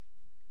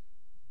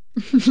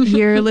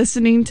You're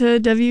listening to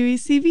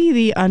WECB,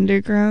 the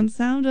underground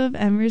sound of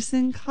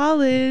Emerson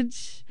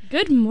College.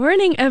 Good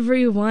morning,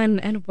 everyone,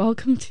 and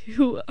welcome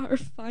to our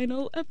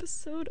final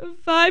episode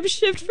of Vibe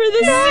Shift for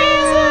this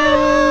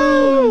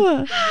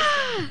season.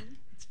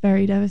 It's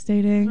very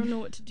devastating. I don't know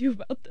what to do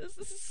about this.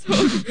 This is so...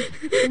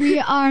 We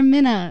are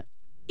Minna,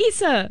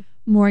 Issa,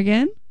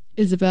 Morgan,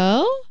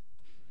 Isabel.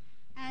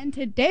 and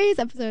today's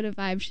episode of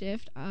Vibe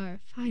Shift, our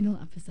final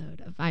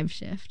episode of Vibe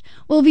Shift,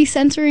 will be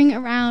centering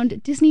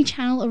around Disney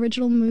Channel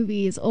original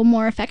movies, or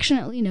more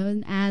affectionately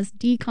known as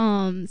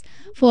DCOMs.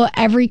 For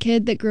every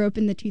kid that grew up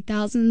in the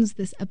 2000s,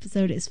 this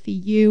episode is for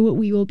you.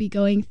 We will be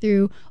going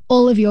through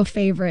all of your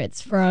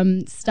favorites,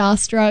 from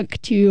Starstruck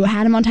to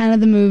Hannah Montana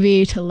the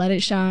movie to Let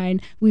It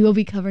Shine. We will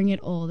be covering it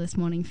all this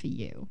morning for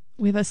you.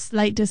 We have a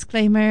slight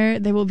disclaimer.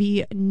 There will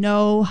be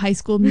no High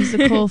School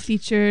Musical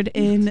featured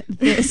in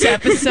this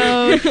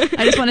episode.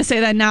 I just want to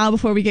say that now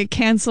before we get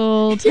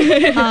canceled.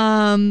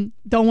 Don't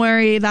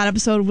worry, that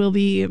episode will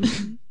be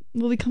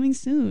coming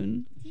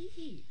soon.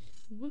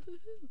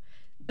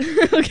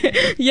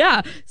 Okay,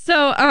 yeah.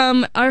 So,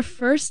 our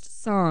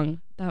first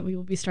song that we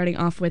will be starting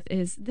off with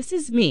is "This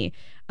Is Me,"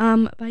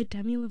 by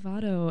Demi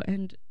Lovato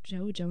and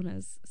Joe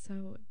Jonas.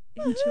 So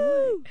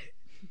enjoy.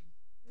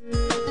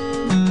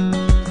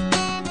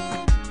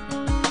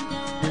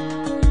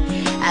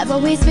 I've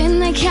always been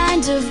the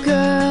kind of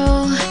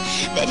girl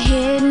that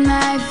hid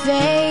my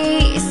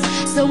face,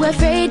 so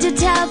afraid to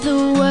tell the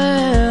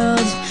world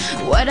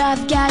what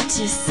I've got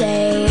to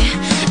say.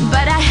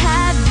 But I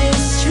have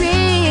this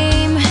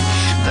dream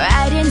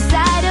right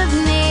inside of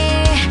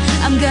me.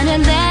 I'm gonna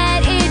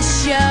let it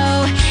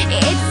show.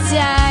 It's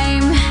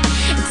time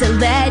to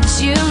let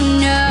you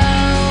know,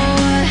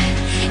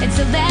 and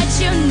to let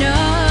you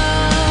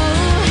know.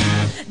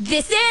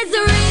 This is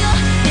real,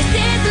 this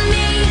is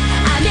me.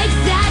 I'm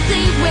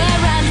exactly where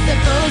I'm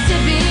supposed to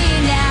be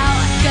now.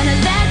 Gonna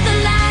let the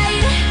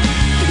light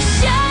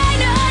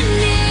shine on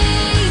me.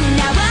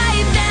 Now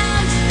I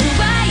found who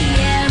I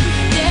am.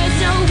 There's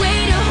no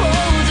way to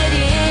hold it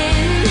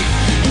in.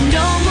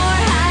 No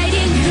more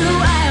hiding who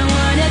I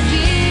wanna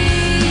be.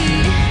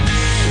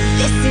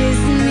 This is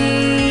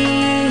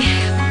me.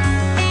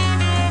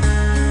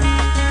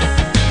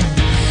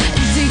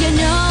 Do you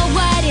know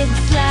what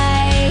it's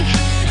like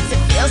to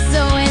feel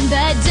so in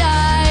the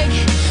dark?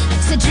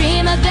 To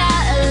dream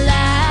about a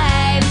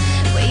life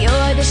where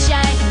you're the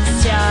shining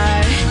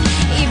star.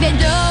 Even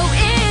though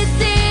it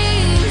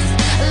seems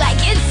like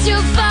it's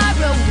too far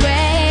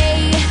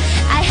away,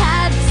 I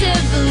have to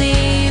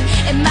believe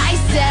in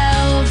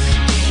myself.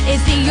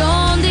 It's the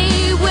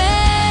only way.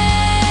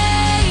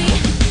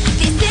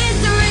 This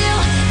is real,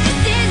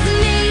 this is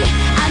me.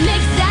 I'm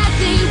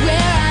exactly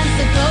where I'm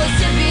supposed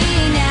to be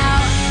now.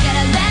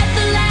 Gonna let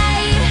the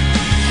light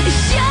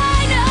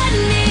shine on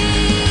me.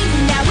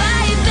 Now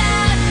I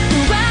found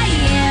who I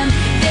am.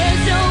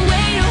 There's no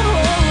way to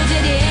hold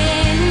it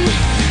in.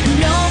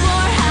 No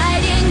more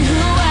hiding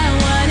who I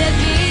wanna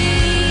be.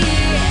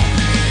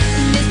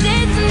 This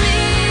is me.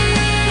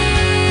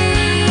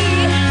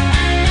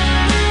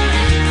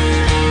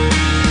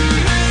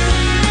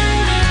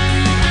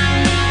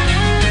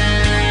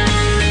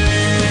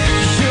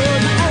 You're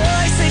the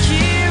voice I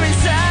hear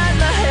inside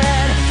my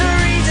head, the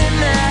reason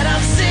that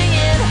I'm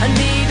singing. I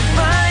need to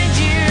find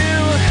you,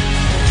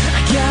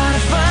 I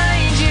gotta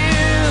find you.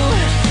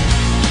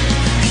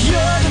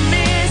 You're the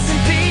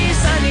missing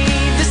piece, I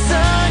need the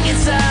song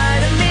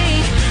inside of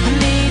me. I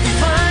need to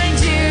find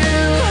you,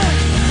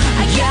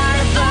 I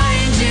gotta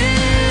find you.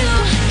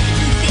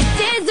 This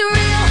is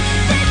real,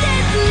 this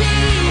is me.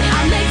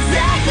 I'm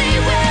exactly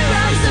where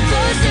I'm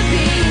supposed to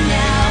be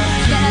now.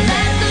 Gonna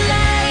let the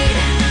light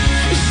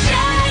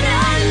shine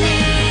on me.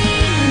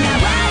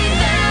 Now I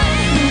found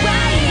who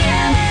I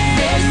am.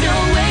 There's no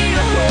way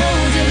to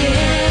hold it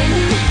in.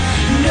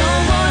 No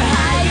more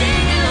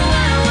hiding who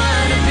I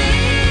wanna be.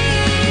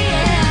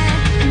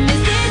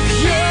 This is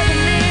You're the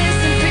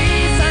missing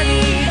piece, I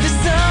need the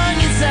song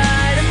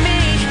inside of me.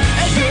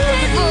 You're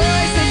the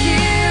voice I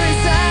hear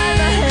inside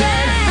my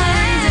head, the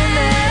reason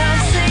that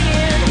I'm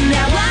singing.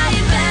 Now I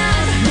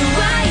found who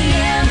I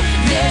am.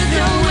 There's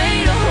no way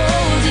to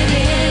hold it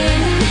in.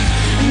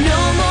 No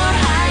more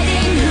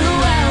hiding who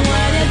I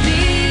wanna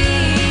be.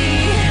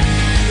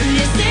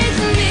 This is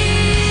me.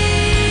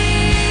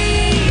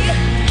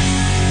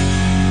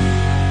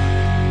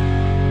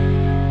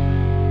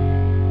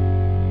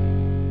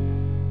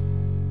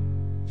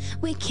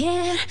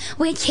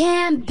 We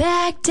can't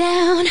back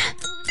down.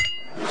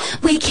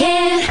 We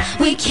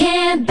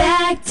can't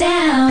back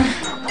down.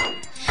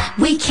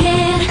 We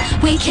can't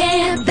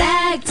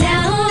back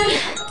down.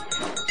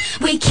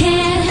 We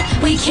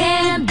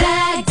can't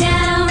back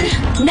down.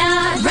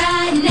 Not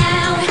right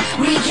now.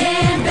 We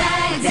can't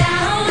back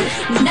down.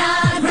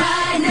 Not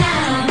right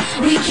now.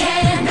 We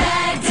can't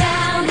back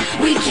down.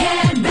 We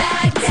can't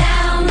back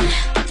down.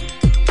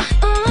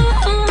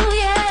 Ooh,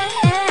 yeah.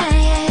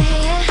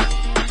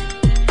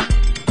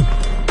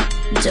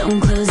 Don't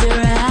close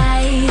your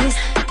eyes.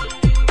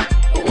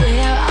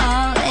 We're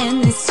all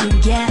in this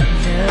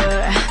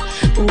together.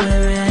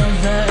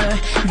 Wherever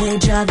the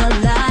draw the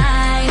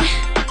line.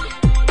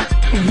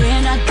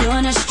 We're not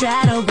gonna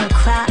straddle or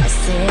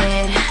cross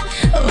it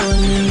or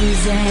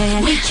lose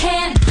it. We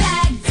can't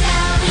back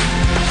down.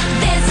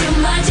 There's too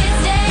much at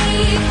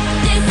stake.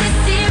 This is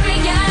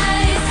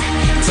serious.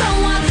 Don't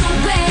walk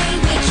away.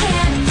 We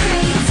can't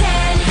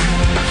pretend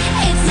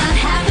it's not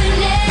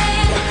happening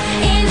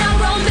in our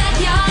own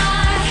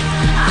backyard,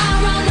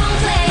 our own home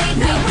plate.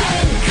 We've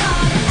been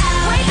called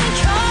out. We've been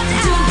called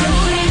out. Do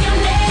you hear your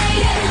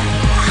name?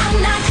 I'm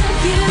not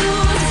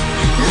confused.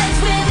 Let's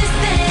win this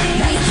thing.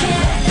 We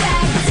can't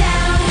back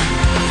down.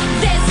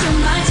 There's too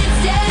much at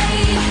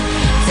stake.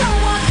 Don't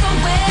walk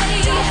away.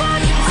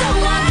 Don't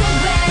walk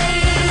away.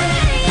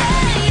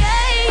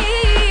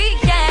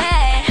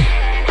 Yeah.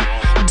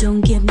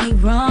 Don't get me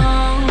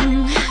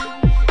wrong.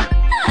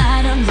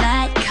 I don't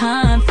like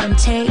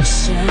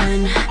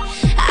confrontation.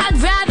 I'd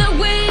rather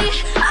we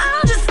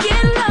all just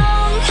get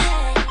along.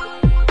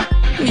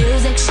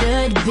 Music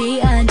should be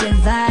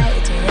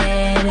undivided,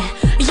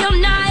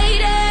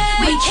 united.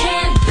 We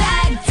can't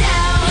back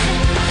down.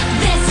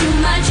 There's too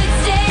much at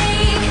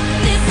stake.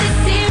 This is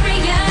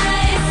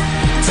serious.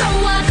 Don't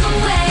walk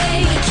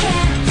away. We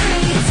can't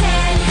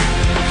pretend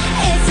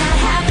it's not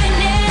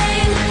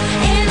happening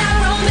in our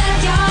own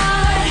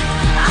backyard,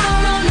 our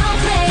own home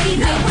plate.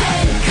 We've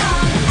been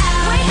called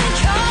out. We've been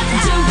called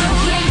out. Do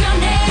you hear your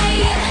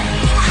name?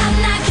 I'm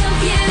not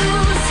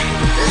confused.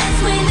 Let's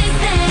win this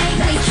thing.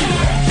 We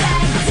can't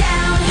back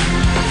down.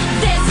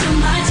 There's too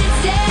much at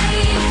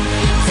stake.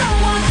 Don't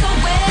walk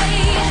away.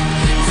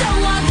 Don't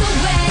walk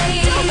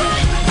away. Don't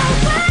walk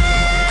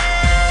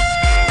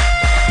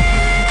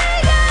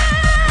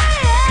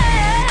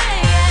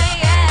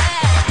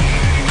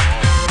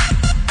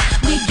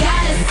We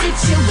got a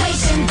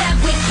situation that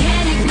we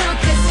can't ignore,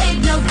 'cause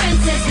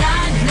ignorance is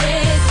not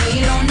bliss.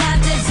 We don't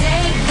have to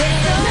take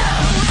this. No.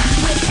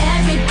 With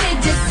every big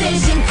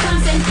decision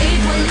comes an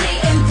equally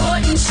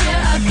important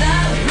share of the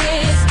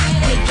risk.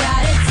 We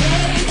gotta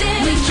take this.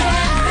 We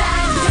can't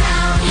back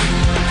down.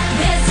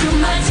 There's too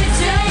much at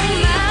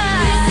stake.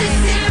 This is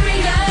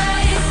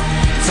serious.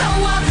 Don't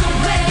walk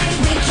away.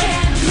 We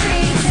can't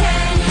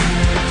pretend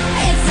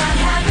it's not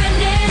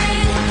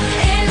happening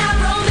in our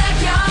own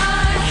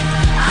backyard,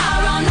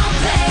 our own home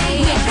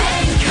plate. We've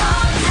been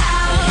called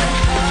out.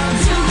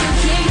 Do you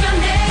hear your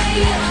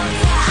name?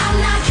 I'm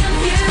not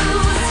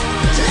confused.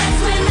 Let's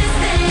win this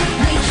thing.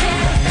 We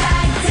can't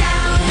back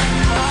down.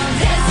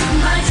 There's too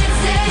much at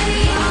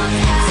stake.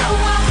 Don't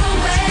walk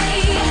away.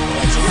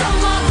 Don't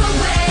walk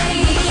away.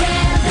 We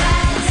can't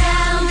back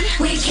down.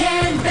 We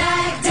can't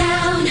back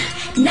down.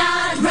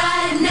 Not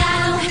right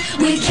now.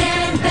 We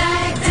can't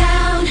back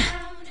down.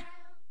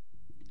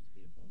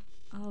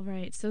 All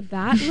right, so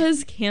that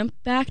was Camp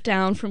Back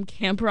Down from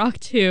Camp Rock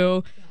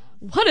 2.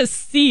 What a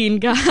scene,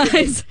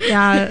 guys.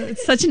 Yeah,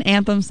 it's such an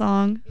anthem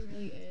song.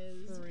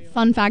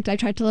 Fun fact, I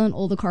tried to learn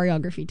all the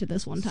choreography to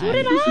this one time. So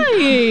did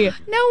I.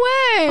 No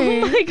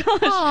way. Oh my gosh.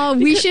 Oh,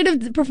 we should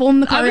have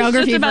performed the I was just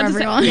choreography for about to say,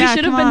 everyone. we Yeah,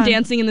 should have come been on.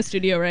 dancing in the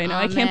studio right now.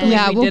 I can't man. believe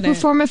Yeah, we we'll didn't.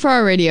 perform it for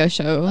our radio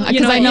show You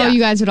because know I know what? you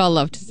guys would all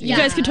love to see You it.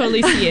 guys could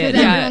totally see it.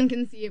 Because Yeah. everyone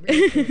can see it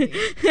really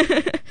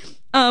clearly.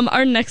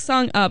 Our next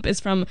song up is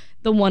from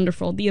the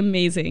wonderful, the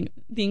amazing,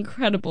 the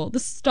incredible, the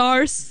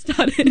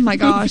star-studded Oh my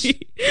gosh.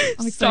 movie,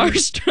 I'm excited.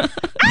 Starstruck.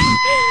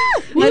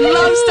 I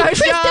love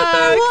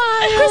Starstruck.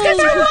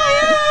 Christopher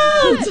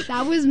Wilde!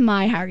 That was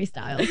my Harry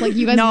Styles. Like,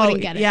 you guys No,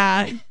 wouldn't get it.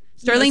 yeah.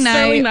 Sterling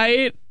Sterling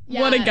Knight. Knight.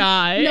 What a Yeah.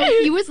 guy. No,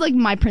 he was like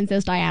my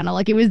Princess Diana.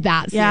 Like, it was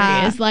that serious.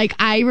 Yeah. Like,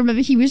 I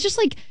remember he was just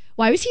like,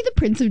 why was he the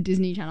Prince of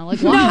Disney Channel? Like,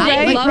 what No, happened?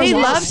 right? Like, They for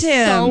what? loved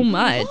him. so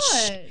much.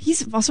 What?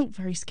 He's also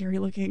very scary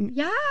looking.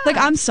 Yeah. Like,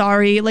 I'm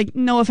sorry. Like,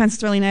 no offense to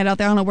Sterling Knight out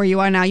there. I don't know where you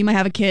are now. You might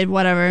have a kid,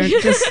 whatever.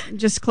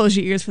 Just close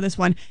your ears for this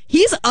one.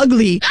 He's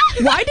ugly.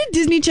 Why did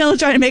Disney Channel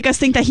try to make us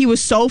think that he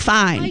was so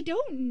fine? I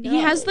don't know. He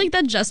has like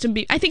that Justin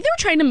Bieber. I think they were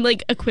trying to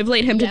like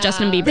equivalent him to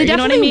Justin Bieber. They you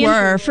know what I definitely mean?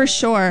 were, for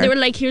sure. They were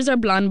like, here's our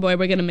blonde boy.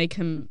 We're gonna make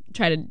him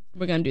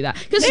we're gonna do that.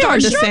 Because They are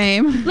the Starstruck,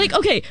 same. like,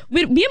 okay,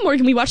 me and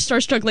Morgan, we watched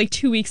Starstruck like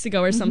 2 weeks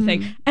ago or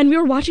something, and we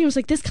were watching. I was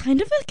like, this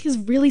kind of like is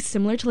really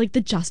similar to like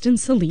the Justin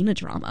Selena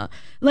drama,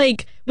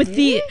 like with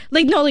the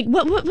like no like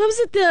what was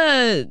it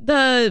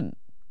the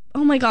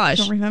oh my gosh.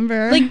 I don't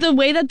remember. Like the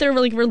way that their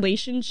like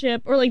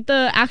relationship or like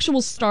the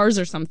actual stars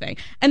or something.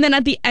 And then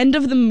at the end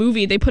of the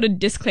movie, they put a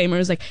disclaimer. It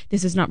was like,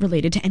 this is not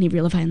related to any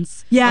real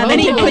events. yeah, they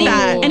Any, did put any,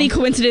 that. any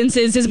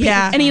coincidences is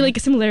Yeah. any like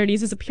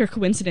similarities is a pure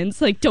coincidence.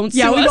 Like, don't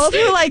Yeah, sue we us. both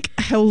were like,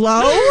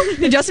 hello?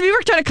 Did Justin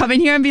Bieber try to come in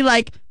here and be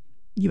like,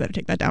 you better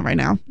take that down right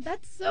now?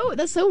 That's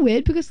so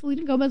weird because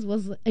Selena Gomez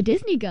was a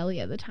Disney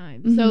girlie at the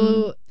time.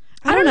 So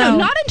I don't know.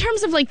 Not in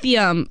terms of like the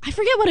I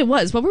forget what it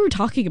was. What were we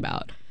talking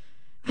about?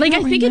 Like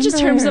I think it's just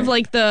terms of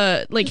like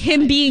the like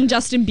him being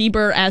Justin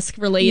Bieber-esque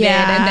related,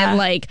 Yeah. and then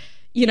like,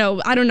 you know,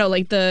 I don't know,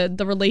 like the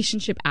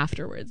relationship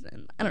afterwards.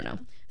 And I don't know.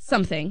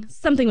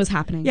 something was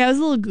happening. Yeah, it was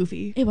a little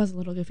goofy. It was a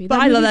little goofy. But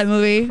I love that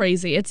movie's movie.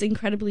 Crazy. It's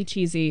incredibly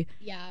cheesy.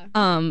 Yeah.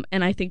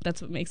 And I think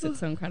that's what makes it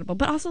so incredible.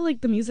 But also,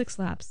 like, the music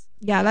slaps.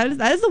 Yeah,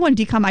 that is the one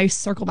DCOM I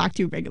circle back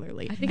to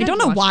regularly. I think don't I've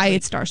know watched why it, like,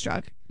 it's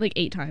Starstruck. Like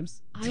 8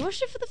 times. I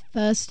watched it for the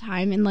first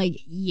time in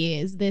like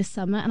years this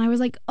summer, and I was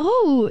like,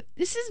 "Oh,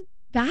 this is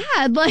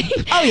bad." Like,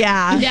 Oh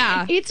yeah.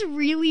 Yeah. it's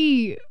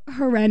really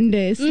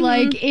horrendous.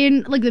 Like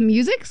in like the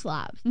music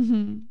slaps.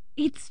 Mm-hmm.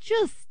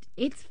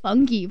 It's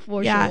funky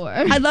for Yeah, sure.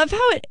 I love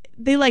how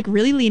they like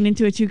really lean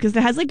into it too, because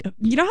it has like,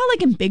 you know how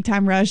like in Big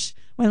Time Rush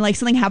when like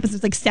something happens,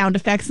 there's like sound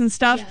effects and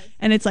stuff, Yes.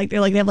 and it's like they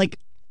have like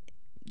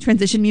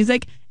transition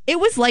music. It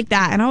was like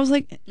that, and I was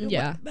like,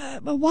 Yeah.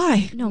 but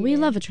why? No, we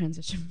love a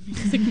transition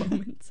music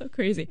moment. So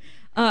crazy.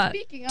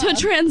 Speaking To of.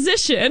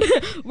 transition,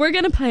 we're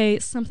going to play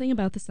Something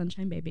About the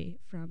Sunshine Baby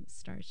from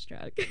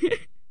Starstruck.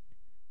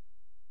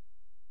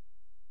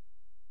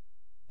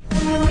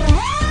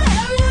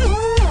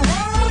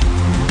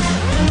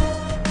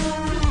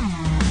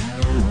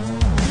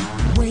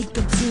 Wake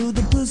up to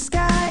the blue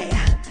sky,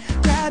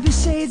 grab your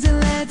shades and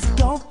let's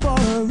go for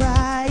a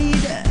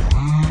ride.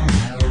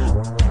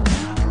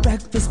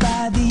 Breakfast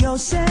by the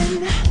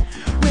ocean,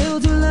 we'll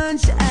do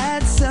lunch at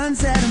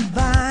Sunset and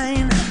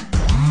Vine.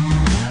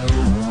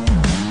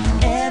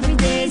 Every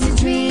day's a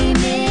dream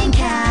in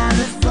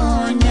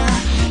California.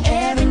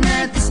 Every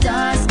night the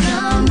stars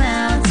come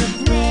out to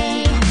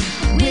play.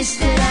 Wish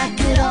that I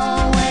could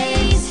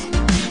always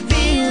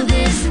feel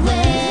this way.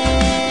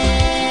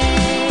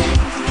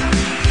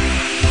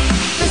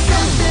 There's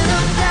something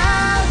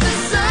about the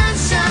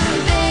sunshine,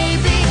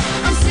 baby.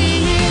 I'm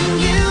seeing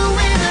you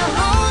in a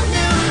whole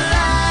new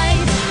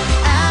light.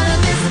 Out of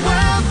this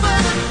world for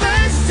the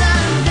first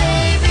time,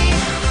 baby.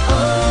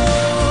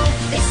 Oh,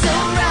 it's so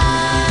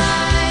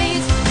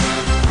right.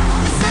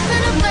 There's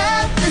something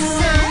about the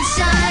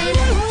sunshine.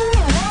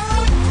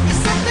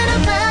 There's something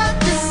about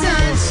the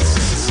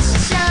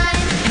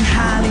sunshine. In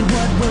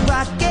Hollywood we're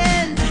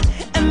rocking,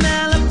 in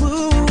Malibu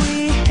we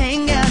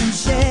hang out and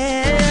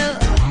chill.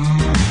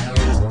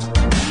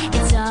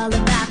 It's all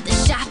about the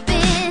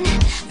shopping,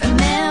 from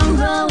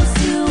Melrose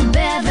to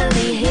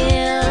Beverly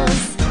Hills.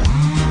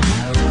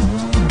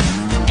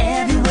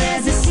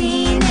 Everywhere's a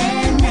scene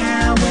and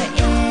now we're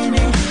in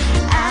it.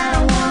 I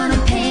don't wanna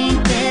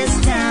paint this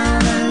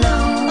town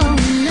alone.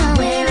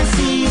 When I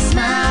see you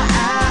smile,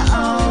 I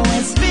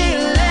always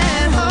feel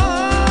at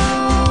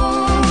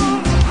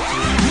home.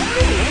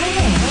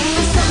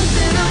 There's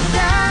something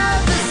about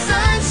the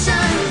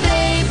sunshine,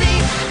 baby.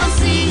 I'm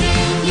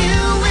seeing you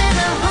in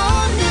a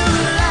whole new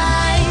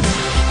light.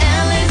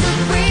 LA's a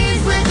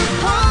breeze with the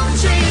palm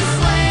trees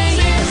swaying.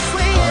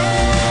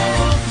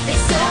 Oh,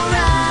 it's so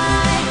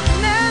right.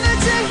 Now that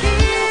you're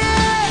here,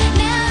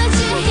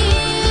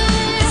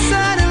 it's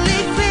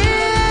suddenly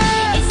clear.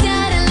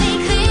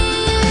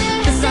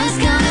 The sun's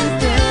coming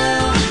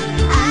through.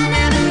 I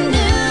never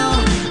knew.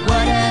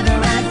 Whatever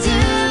I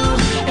do,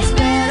 it's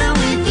better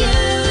with you.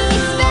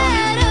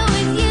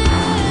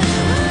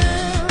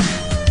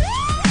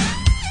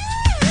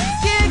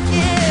 Yeah,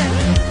 yeah.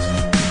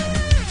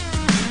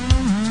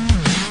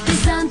 There's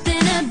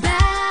something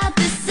about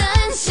the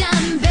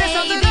sunshine,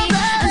 baby.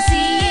 I'm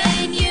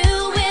seeing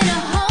you in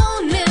a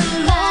whole new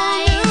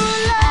light.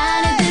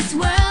 Out of this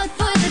world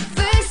for the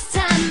first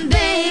time,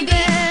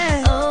 baby.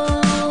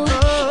 Oh,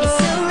 it's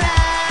so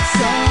right.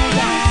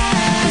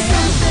 There's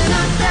something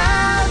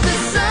about the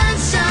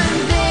sunshine,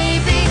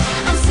 baby.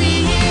 I'm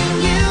seeing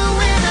you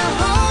in a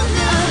whole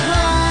new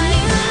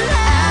light.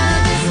 Out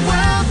of this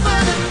world for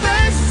the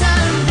first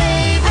time,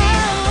 baby.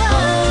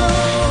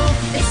 Oh,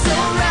 it's so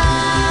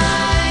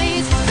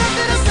right.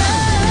 Something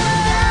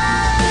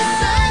about the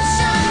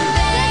sunshine,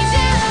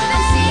 baby.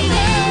 I'm seeing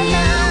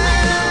you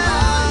in a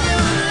whole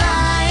new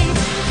light.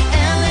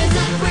 LA's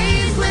a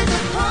breeze with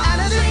the palm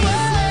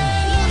trees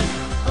swaying.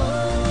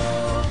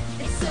 Oh,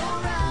 it's so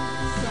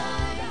right.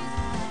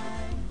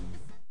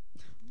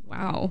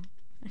 Wow.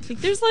 I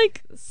think there's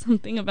like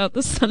something about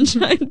the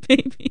sunshine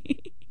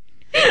baby.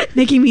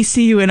 Making me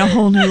see you in a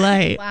whole new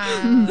light.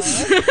 Wow.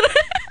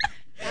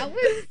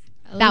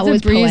 That The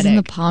was breeze and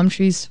the poetic. palm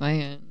trees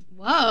swaying.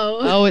 Whoa.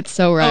 Oh, it's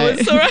so right.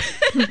 It's all right.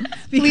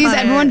 Please,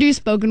 everyone do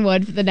spoken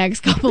word for the next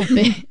couple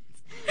bits.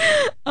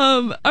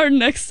 Our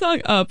next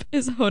song up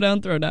is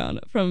Hoedown Throwdown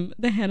from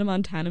the Hannah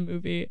Montana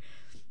movie.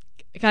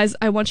 Guys,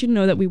 I want you to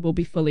know that we will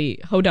be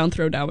fully Hoedown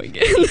Throwdowning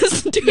in the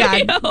studio.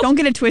 Yeah, don't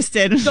get it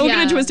twisted. Don't get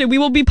Yeah. it twisted. We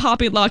will be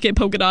popping, locket,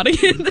 polka dotting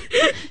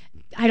it.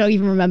 I don't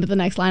even remember the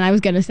next line. I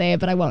was gonna say it,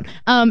 but I won't.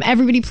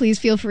 Everybody, please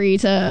feel free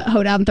to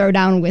hoedown, throw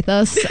down with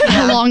us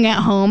along at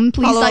home.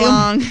 Please Follow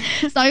along.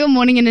 start your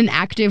morning in an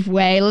active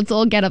way. Let's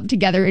all get up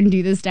together and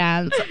do this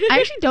dance. I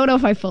actually don't know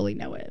if I fully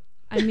know it.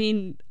 I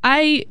mean,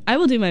 I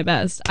will do my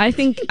best. I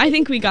think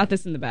we got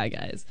this in the bag,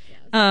 guys.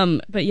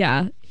 But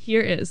yeah,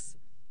 here is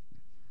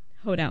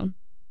Hoedown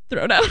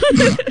Throwdown.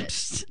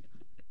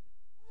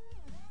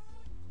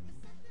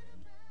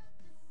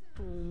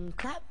 Boom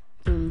clap,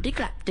 boom de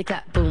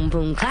clap, boom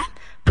boom clap,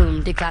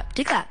 boom de clap,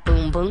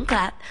 boom boom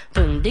clap,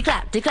 boom de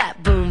clap,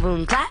 boom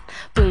boom clap,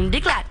 boom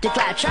de clap.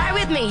 Try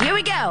with me, here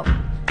we go.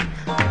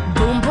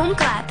 Boom, boom,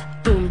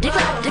 clap. Boom, de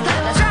clap, de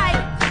clap. That's right.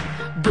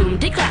 Boom,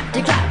 de clap,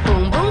 de clap.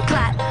 Boom, boom,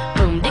 clap.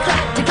 Boom, de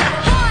clap, de clap.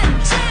 1,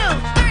 2,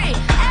 3.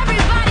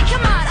 Everybody,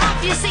 come on,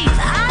 off your seats.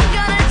 I'm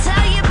gonna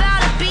tell you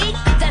about a beat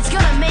that's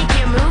gonna make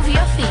you move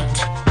your feet.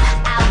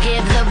 I'll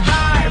give the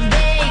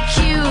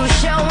barbecue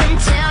show and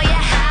tell you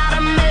how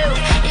to move.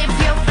 If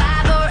you're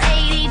 5 or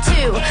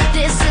 82,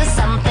 this is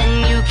something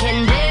you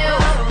can do.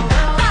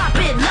 Pop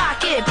it,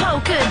 lock it,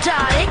 polka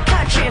dot it,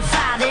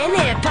 country-fied and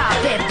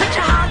hip-hop it. Put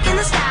your honk in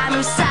the sky,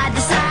 move side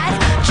to side.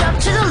 Jump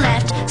to the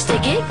left,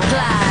 stick it,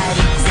 glide.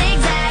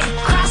 Zigzag,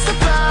 cross the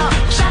floor,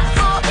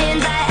 shuffle in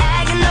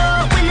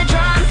diagonal. When the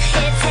drum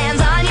hits,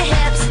 hands on your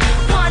hips.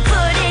 1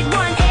 foot in,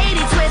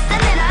 180 twist,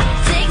 and then a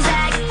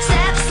zigzag,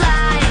 step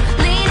slide.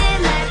 Lean it,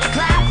 left,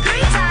 clap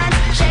 3 times.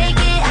 Shake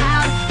it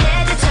out,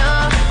 head to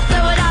toe.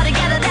 Throw it all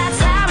together, that's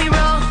how we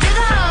roll. Do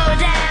the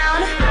hoedown.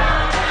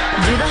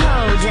 Do the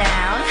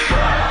hoedown.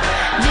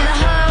 Do the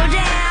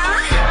hoedown.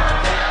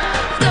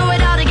 Throw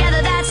it all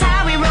together, that's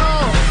how we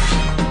roll.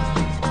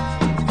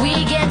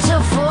 We get to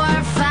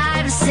 4,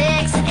 5,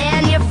 6,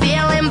 and you're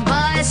feeling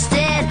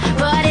busted.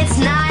 But it's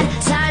not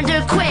time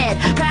to quit.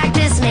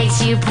 Practice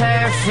makes you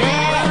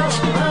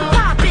perfect.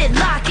 Pop it,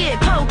 lock it,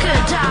 polka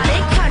dot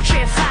it,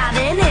 country-fied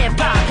and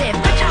hip-hop it.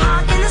 Put your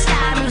honk in the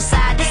sky, move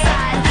side to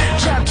side.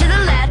 Jump to the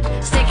left,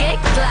 stick it,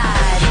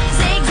 glide.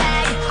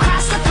 Zigzag,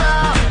 cross the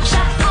floor,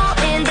 shuffle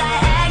in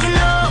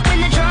diagonal. When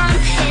the drum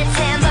hits,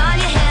 hands on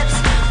your hips.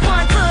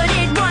 1 foot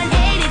in,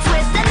 180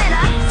 twist, and then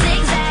a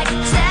zigzag,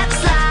 step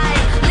slide.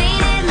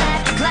 Lean it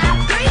left, clap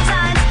 3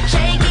 times.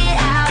 Shake it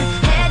out,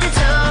 head to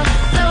toe.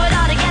 Throw it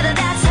all together,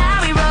 that's how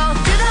we roll.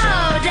 Do the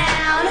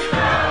hoedown.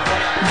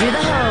 Do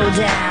the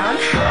hoedown.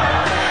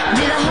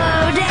 Do the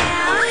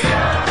hoedown.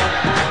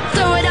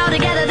 Throw it all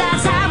together,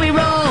 that's how we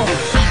roll.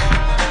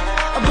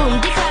 Boom,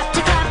 de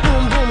clap,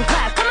 boom, boom,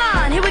 clap. Come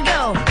on, here we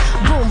go.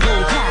 Boom,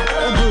 boom, clap.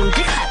 Boom,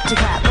 de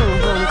clap, boom,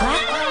 boom,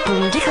 clap.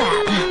 Boom, de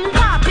clap.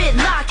 Pop it,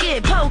 lock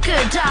it, polka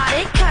dot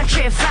it,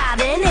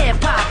 country-fied and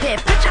hip-hop it.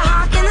 Put your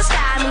honk in the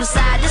sky, move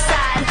side to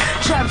side.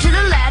 Jump to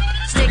the left,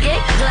 stick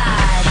it,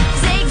 glide.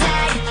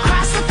 Zigzag,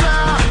 cross the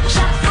floor,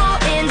 shuffle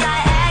in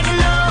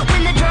diagonal.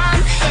 When the drum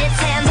hits,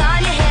 hands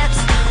on your hips.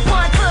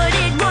 1 foot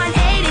in,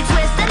 180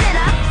 twist, and then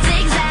a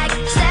zigzag,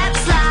 step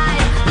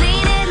slide.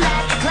 Lean it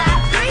left, clap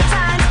 3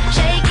 times.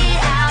 Shake it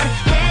out,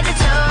 head to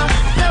toe.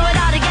 Throw it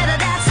all together,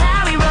 that's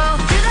how we roll.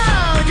 Do the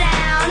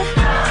hoedown.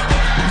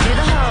 Do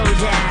the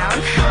hoedown.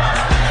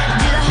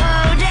 Do the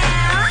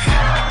hoedown.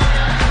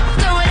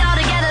 Throw it all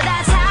together,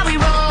 that's how we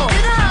roll. Do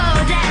the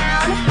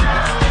hoedown.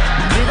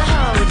 Do the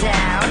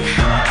hoedown.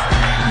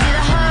 Do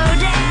the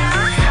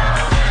hoedown.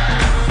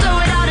 Throw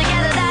it all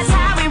together, that's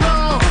how we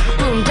roll.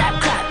 Boom, dap,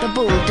 clap, ba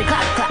boom, de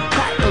clap, clap,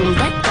 clap. Boom,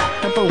 de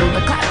clap, ba boom,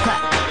 ba clap,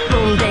 clap.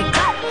 Boom, de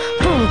clap,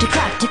 boom, de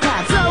clap, de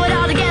clap. Throw it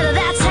all together,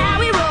 that's how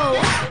we roll.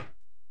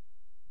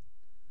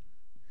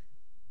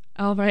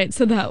 All right,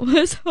 so that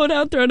was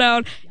Hoedown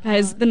Throwdown.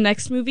 Guys, the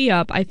next movie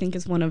up, I think,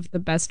 is one of the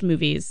best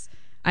movies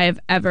I have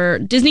ever...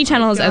 Disney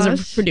Channel has ever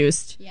gosh.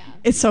 produced. Yeah.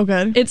 It's so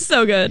good. It's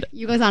so good.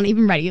 You guys aren't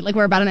even ready. Like,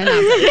 we're about to announce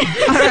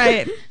it. All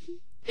right.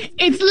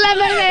 It's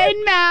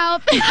lemonade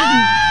mouth.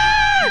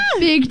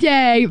 Big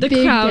day. The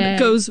big crowd day.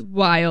 goes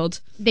wild.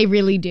 They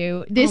really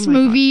do. This my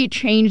movie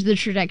changed the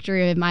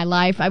trajectory of my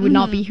life. I would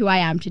not be who I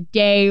am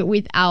today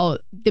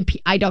without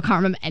I can't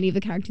remember any of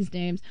the characters'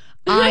 names.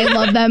 I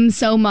love them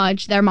so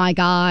much. They're my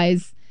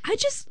guys. I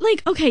just,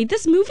 like, okay,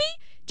 this movie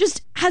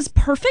just has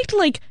perfect,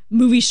 like,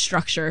 movie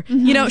structure.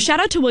 You know, shout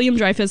out to William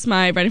Dreyfus,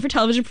 my writing for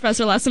television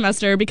professor last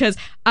semester, because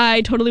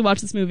I totally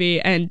watched this movie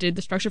and did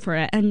the structure for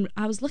it. And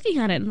I was looking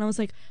at it and I was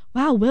like,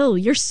 wow, Will,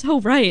 you're so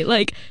right.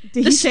 Like,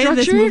 Did the he say that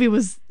this structure-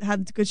 movie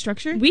had good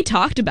structure? We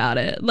talked about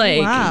it.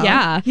 Like, Wow.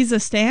 yeah. He's a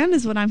stan,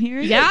 is what I'm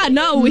hearing. Yeah,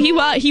 no, he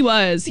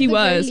was. a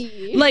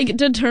girly. Like,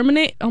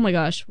 determinate. Oh my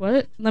gosh,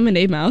 what?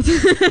 Lemonade mouth.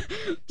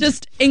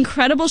 Just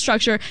incredible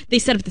structure. They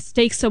set up the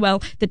stakes so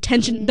well, the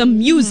tension, the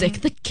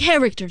music, the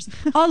characters,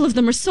 all of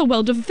them are so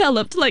well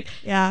developed. Like,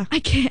 Yeah. I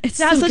can't. It's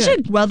To have so such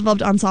good. a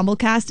well-developed ensemble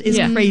cast is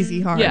Yeah.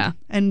 crazy hard. Yeah.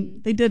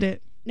 And they did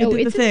it. They No,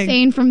 did it's the thing.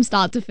 insane from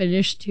start to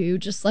finish too.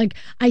 Just like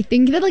I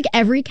think that like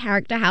every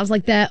character has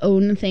like their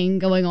own thing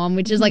going on,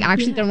 which is like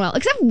actually done well.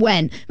 Except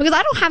Wen, because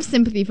I don't have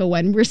sympathy for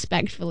Wen.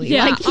 Respectfully,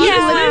 Yeah. like he's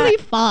Yeah. literally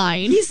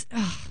fine. He's I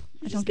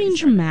Just don't being get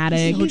started.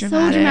 dramatic. He's so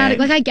dramatic.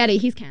 Like I get it.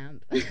 He's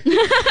camp.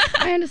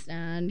 I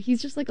understand.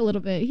 He's just like a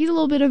little bit. He's a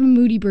little bit of a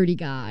moody birdie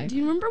guy. Do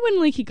you remember when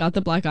like he got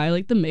the black eye?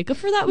 Like the makeup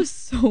for that was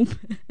so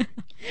bad.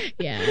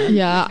 Yeah.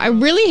 Yeah, I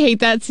really hate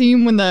that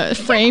scene when the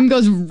frame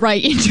goes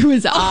right into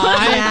his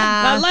eye.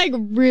 yeah. That like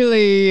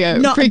really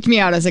No. freaked me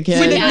out as a kid.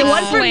 When Yeah. the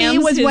one for me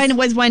Slams was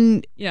his-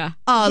 when Yeah.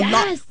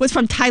 Yes. was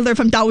from Tyler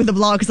from Dot with the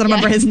Vlog because I don't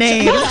remember his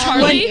name.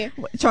 Charlie?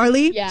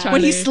 Charlie? Yeah.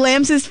 When he Charlie.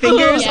 slams his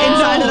fingers Yeah.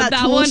 inside of Oh, that,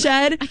 that tool one-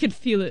 shed. I could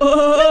feel it.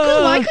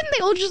 Oh. Why couldn't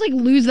they all just like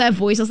lose their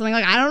voice or something?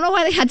 Like I don't know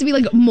why they had to be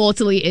like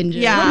mortally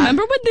injured. Yeah.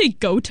 Remember when they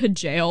go to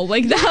jail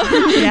like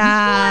that?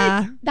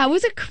 Yeah. That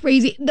was a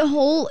crazy. The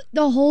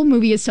whole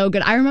movie is so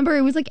good. I remember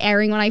it was like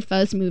airing when I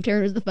first moved here.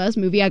 It was the first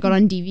movie I got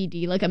on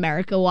DVD, like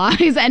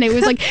America-wise, and it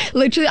was like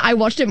literally I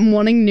watched it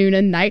morning, noon,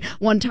 and night.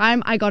 One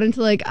time I got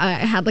into like I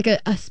had like a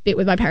spit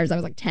with my parents. I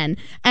was like 10,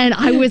 and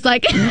I was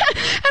like, and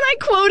I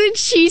quoted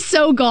 "She's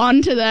So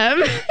Gone" to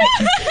them.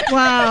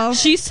 Wow.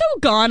 She's So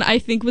Gone, I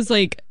think, was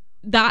like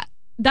that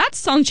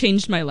song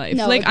changed my life.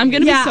 No, like, I'm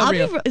gonna be so I'll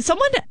real.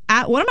 someone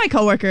at one of my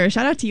coworkers,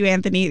 shout out to you,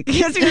 Anthony,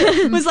 because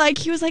he was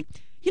like,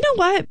 you know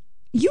what?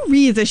 You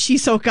read that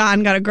She's So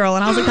Gone got a girl,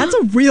 and I was like, that's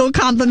a real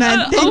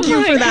compliment. Thank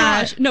you for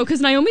that. Gosh. No, because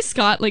Naomi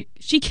Scott, like,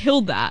 she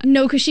killed that.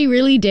 No, because she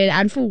really did.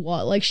 And for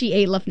what? Like she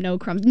ate, left no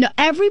crumbs. No,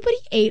 everybody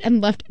ate and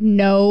left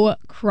no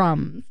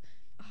crumbs.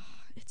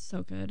 It's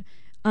so good.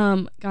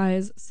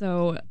 Guys,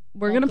 so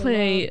we're gonna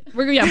play.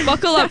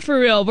 Buckle up for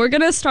real. We're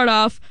gonna start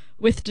off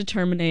with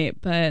Determinate,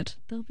 but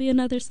there'll be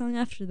another song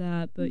after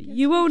that. But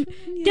you won't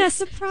guess.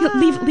 Surprise.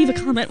 Leave a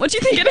comment. What do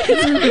you think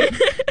it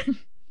is?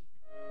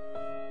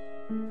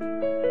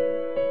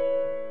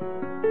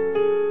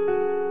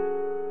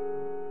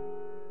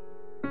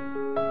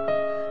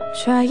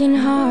 Trying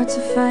hard to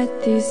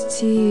fight these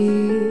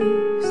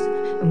tears.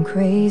 I'm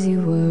crazy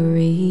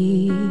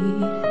worried.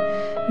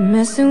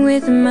 Messing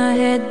with my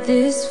head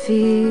this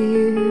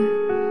fear.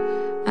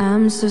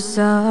 I'm so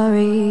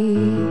sorry.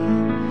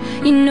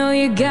 You know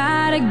you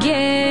gotta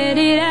get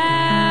it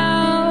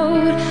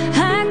out.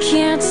 I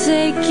can't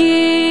take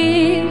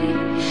it.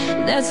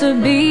 That's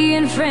what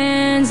being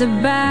friends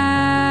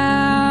about.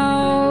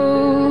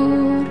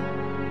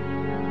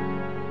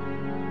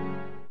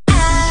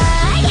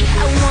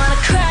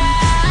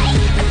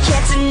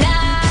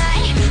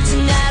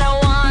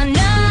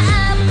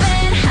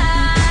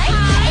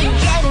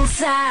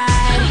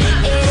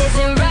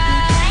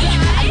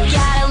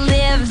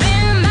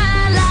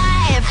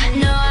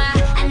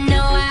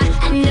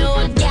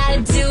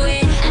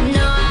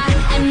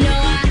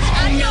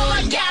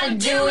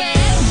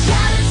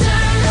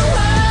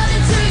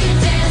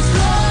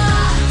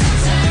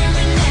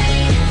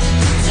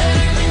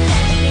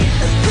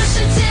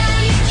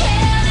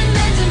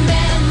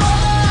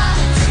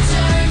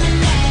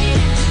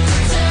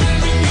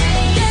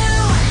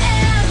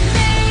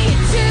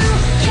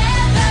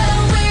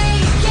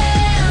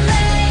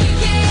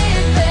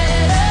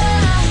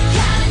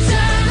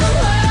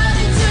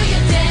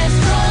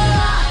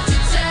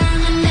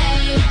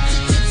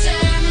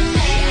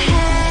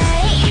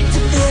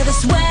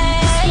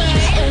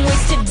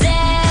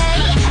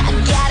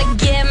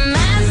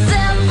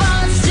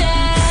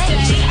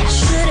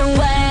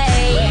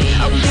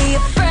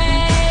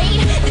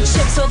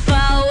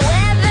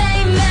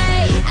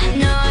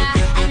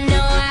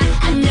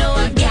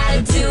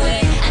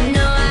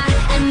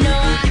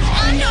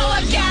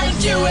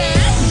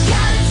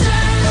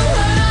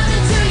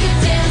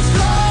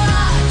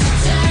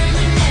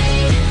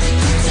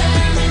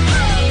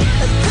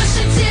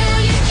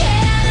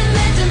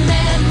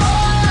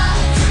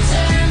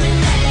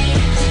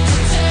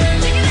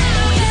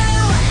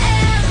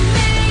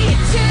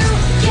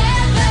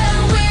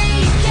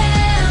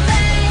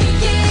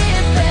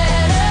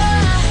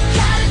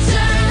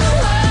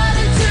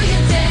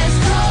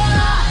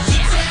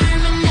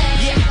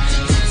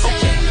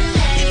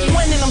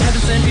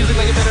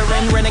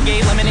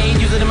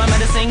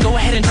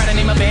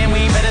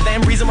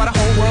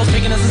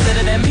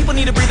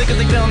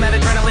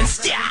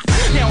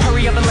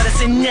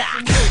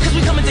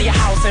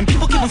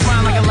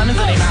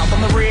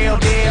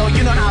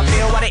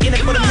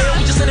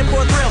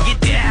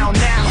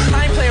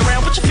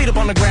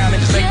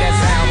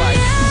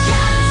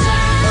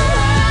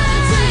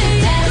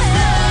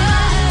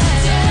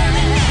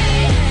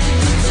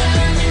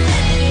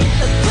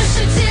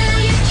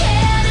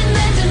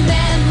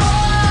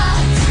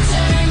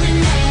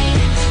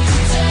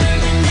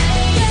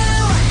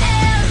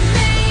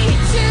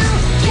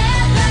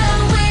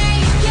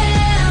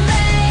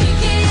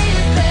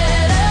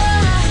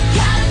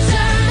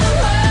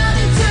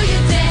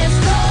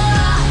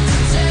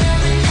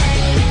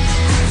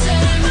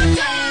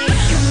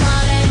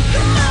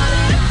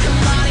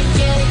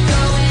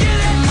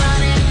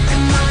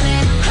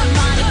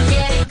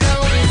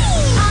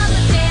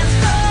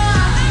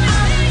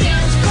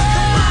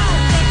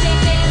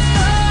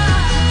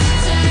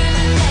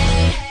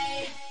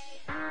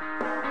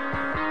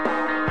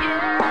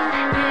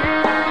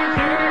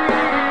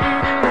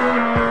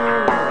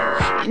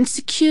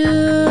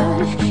 Insecure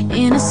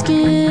in her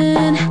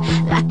skin,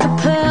 like a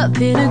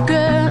puppet, a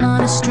girl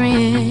on a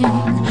string.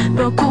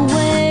 Broke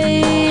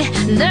away,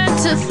 learned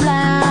to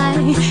fly.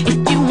 If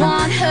you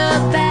want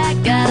her back,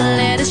 gotta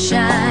let her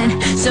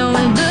shine. So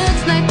it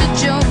looks like the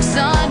joke's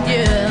on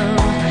you,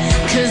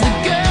 'cause the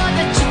girl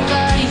that you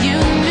thought you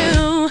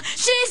knew,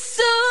 she's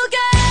so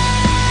gone.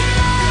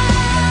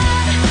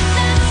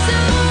 That's so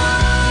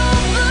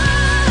over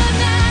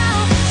now.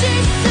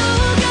 She's so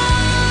gone.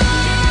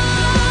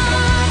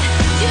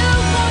 You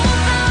won't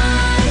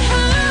find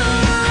her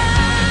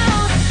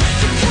around.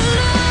 You can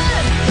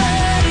look,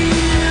 but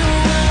you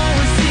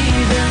won't see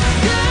the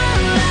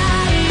girl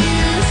I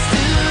used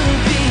to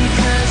be.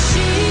 'Cause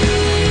she's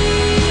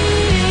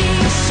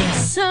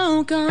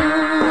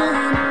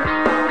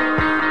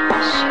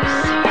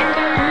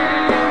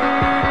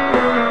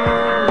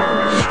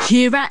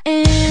Here I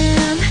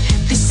am,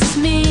 this is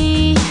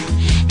me,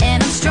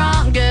 and I'm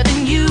stronger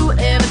than you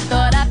ever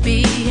thought I'd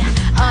be.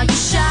 Are you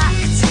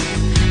shocked?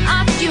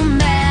 Are you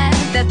mad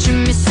that you're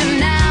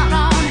missing out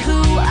on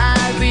who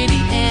I really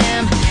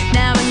am?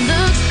 Now it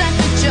looks like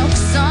the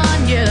joke's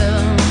on you,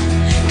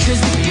 'cause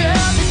the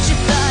girl that you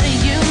thought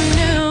you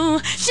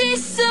knew,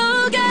 she's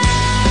so good.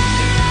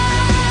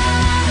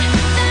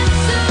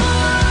 That's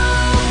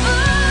over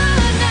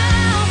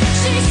now.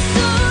 She's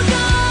so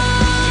good.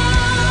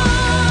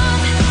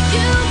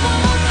 You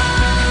won't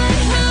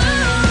find her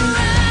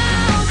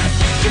around.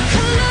 You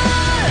can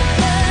look,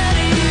 but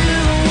you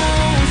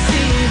won't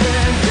see the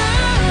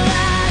girl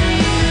I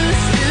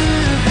used to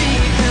be.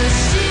 'Cause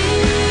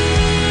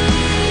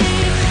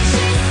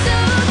she's so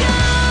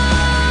good.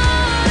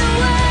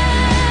 When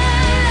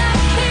I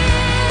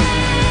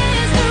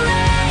kiss the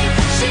rain,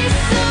 she's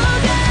so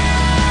good.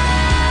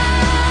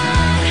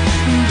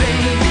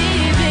 Baby,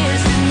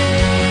 this is me.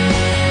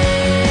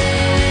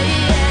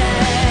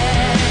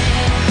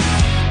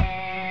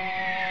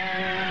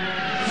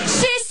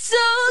 She's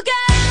so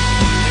good.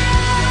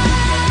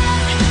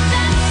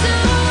 That's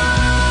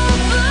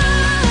over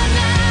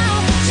now.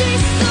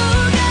 She's so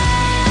good.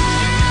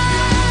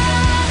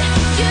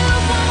 You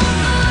won't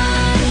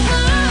find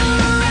her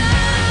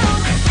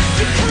around.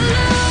 You can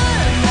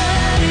look,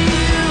 but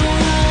you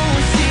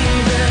won't see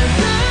the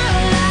girl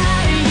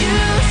I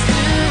used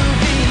to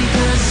be.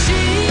 'Cause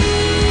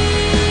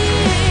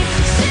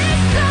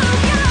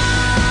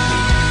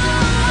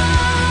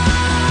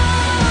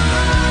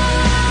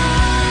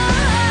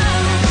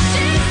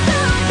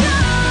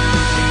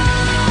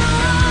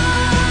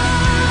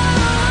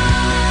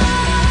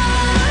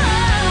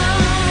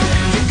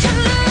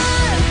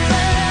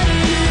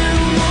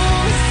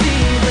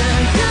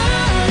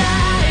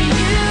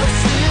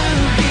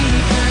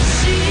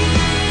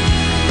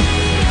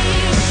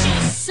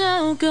she's so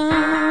good.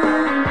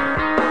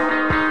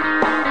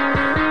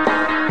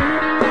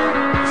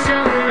 So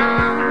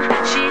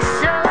long, she's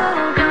so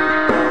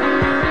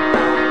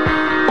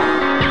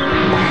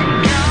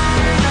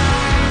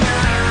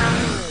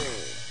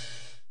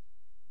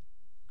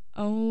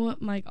Oh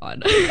my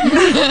god.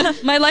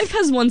 My life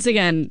has once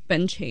again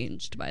been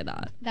changed by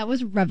that. That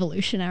was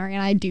revolutionary,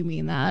 and I do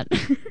mean that.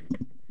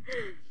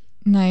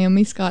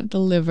 Naomi Scott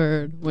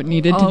delivered what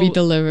needed to be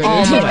delivered.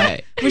 All the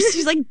way. Where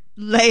she's like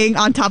laying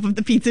on top of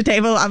the pizza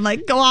table. I'm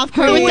like, go off,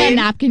 Her with that queen.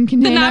 napkin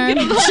container.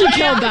 napkin. She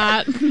killed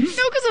that. No, because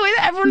the way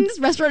that everyone in this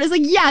restaurant is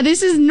like, yeah,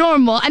 this is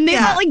normal. And they're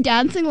Yeah. not like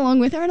dancing along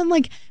with her. And I'm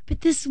like,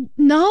 but this,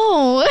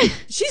 no.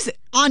 She's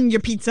on your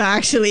pizza,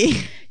 actually.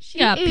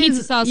 Yeah, is-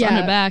 pizza sauce on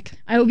yeah. her back.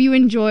 I hope you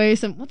enjoy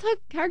some, what's that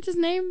character's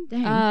name?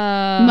 Dang. Mo.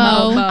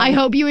 I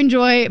hope you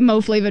enjoy Mo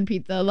flavored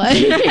pizza. Like,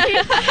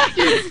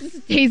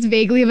 just tastes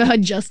vaguely of a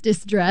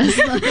justice dress.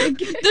 Like,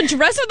 The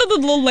dress with the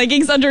little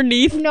leggings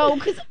underneath. no,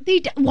 because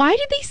why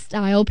did they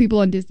style people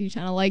on Disney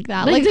Channel like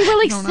that? Like, they were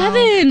like don't know.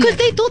 7. because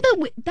they thought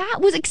that that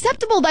was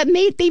acceptable.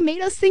 They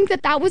made us think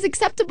that was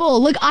acceptable.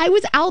 Like I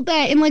was out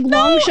there in like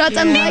long shirts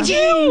and yeah.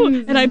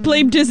 leggings. And I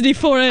blame Disney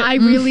for it. I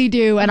really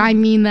do, and I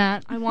mean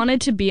that. I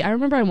wanted to be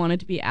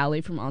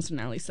Allie from Austin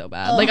Alley so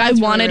bad. Oh, like I that's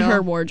really wanted real.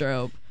 her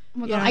wardrobe. Oh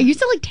my Yeah. God. I used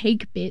to like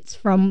take bits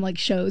from like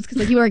shows because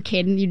like you were a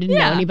kid and you didn't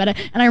Yeah. know any better.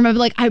 And I remember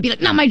like I would be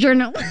like, not my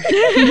journal.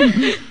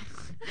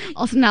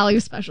 Austin Alley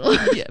was special,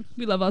 Yeah,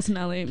 we love Austin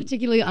Alley.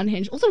 particularly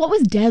unhinged. Also, what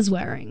was Des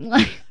wearing?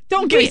 Like,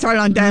 Don't get me started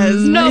on Des.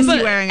 No, What is but-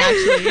 he wearing,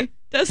 actually?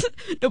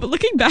 No, but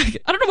looking back,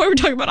 I don't know why we're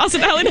talking about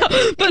Austin Alley now,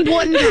 but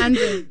important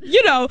tangent.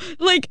 you know,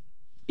 like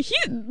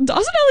Austin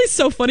Alley's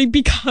so funny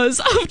because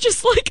of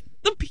just like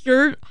the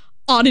pure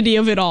oddity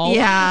of it all.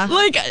 Yeah.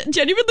 Like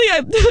genuinely,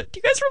 do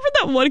you guys remember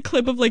that one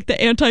clip of like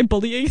the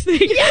anti-bullying thing?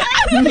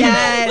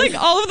 Yes. Like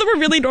all of them are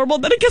really normal.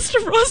 Then it gets to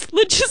Ross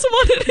Lynch's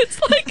one, and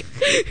it's like,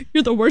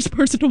 "You're the worst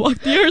person to walk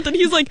the earth," and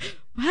he's like,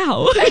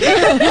 "Wow."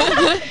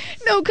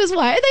 No, because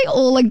why are they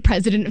all like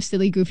president of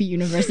Silly Goofy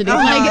University?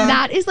 Like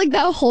that is like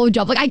their whole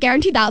job. Like I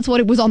guarantee that's what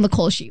it was on the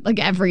call sheet like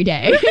every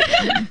day.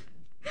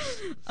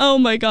 Oh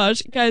my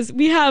gosh, guys,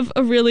 we got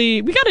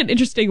an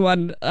interesting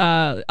one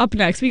up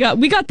next. We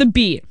got the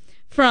beat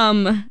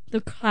from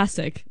the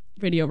classic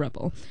Radio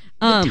Rebel.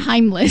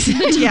 Timeless.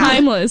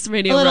 Timeless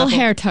Radio A little Rebel.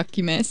 hair tuck,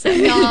 you miss.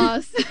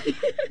 Yes.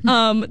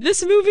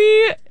 This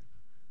movie,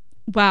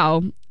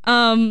 wow.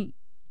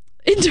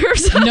 In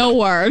terms of No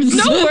words.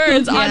 no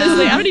words,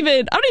 honestly. I don't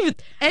even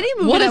Any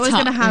movie What a that was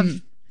going to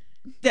time.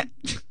 have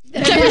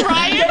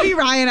Debbie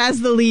Ryan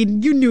as the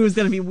lead, you knew it was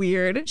going to be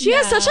weird. she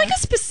has such like a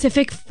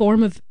specific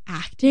form of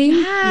acting.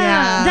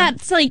 Yeah.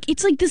 That's like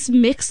it's like this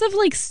mix of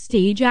like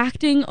stage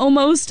acting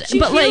almost. She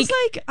but feels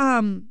like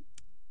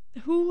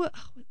who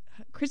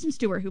Kristen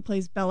Stewart, who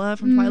plays Bella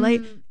from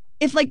Twilight.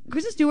 If like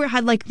Kristen Stewart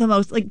had like the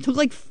most like took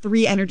like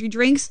 3 energy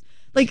drinks,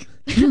 like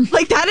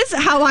like that is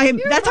how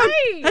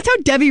that's how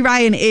Debbie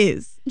Ryan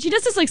is. She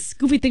does this like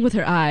goofy thing with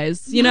her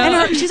eyes, you know?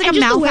 And she's like And a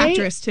just the mouth way-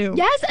 actress too.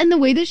 Yes, and the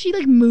way that she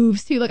like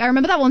moves too. Like I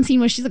remember that one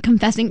scene where she's like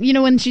confessing, you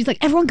know, when she's like,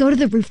 everyone go to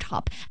the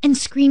rooftop and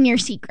scream your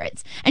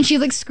secrets. And she's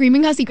like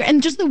screaming her secret.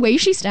 And just the way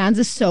she stands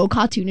is so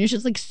cartoonish.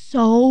 Just like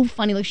so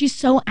funny. Like she's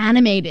so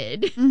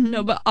animated.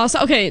 No, but also,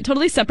 okay,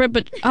 totally separate,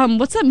 but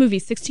what's that movie?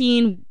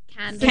 16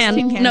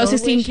 Candles.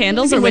 16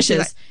 Candles or 16 Wishes?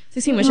 Wishes.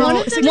 16 Wishes. One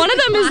One of of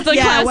them them is is the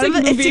Yeah, classic one of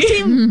the, movie. it's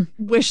 16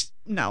 Wish.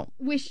 No,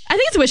 Wish. I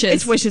think it's Wishes.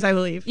 it's Wishes, I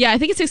believe. Yeah, I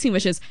think it's 16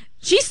 Wishes.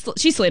 She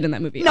slayed in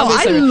that movie. No,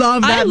 obviously. I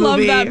love that I love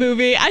movie. that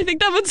movie. I think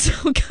that one's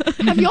so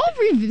good. Have y'all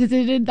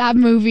revisited that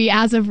movie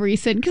as of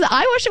recent? Because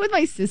I watched it with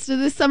my sister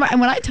this summer, and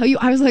when I tell you,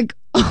 I was like,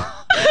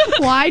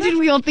 why did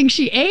we all think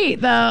she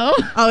ate though?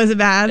 Oh, is it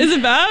bad? Is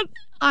it bad?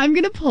 I'm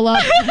gonna pull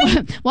up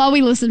while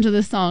we listen to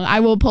this song. I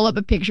will pull up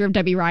a picture of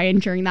Debbie Ryan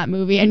during that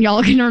movie, and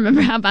y'all can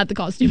remember how bad the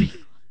costuming.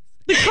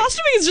 The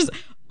costuming is just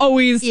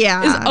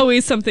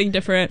always something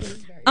different.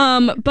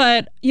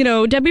 But you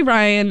know, Debbie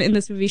Ryan in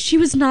this movie, she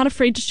was not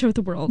afraid to show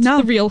the world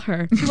the real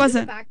her. She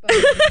wasn't.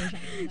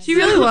 She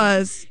really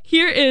was.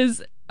 Here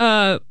is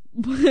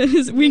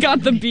We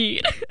Got the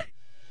Beat.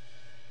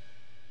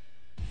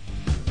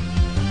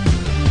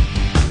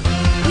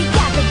 We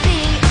got the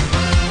beat.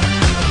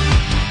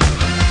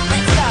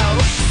 Let's go.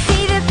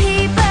 See the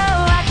people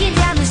walking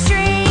down the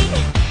street,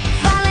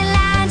 fall in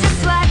line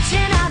just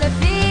watching all their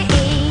feet.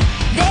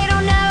 They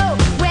don't know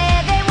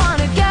where they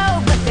wanna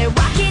go, but they're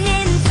walking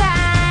in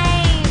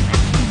time.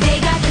 They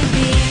got the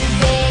beat.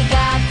 They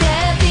got the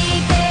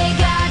beat. They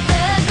got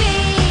the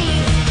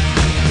beat.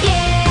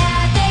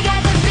 Yeah, they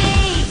got the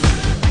beat.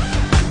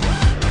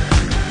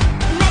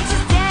 Makes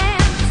us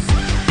dance.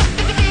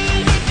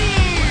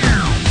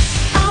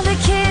 All the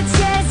kids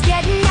just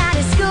getting out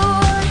of school.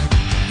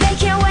 They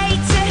can't wait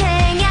to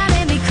hang out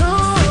and be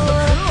cool.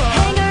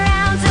 Hang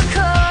around till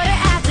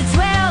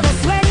 12:15.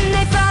 That's when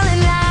they fall in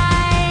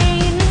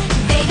line.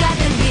 They got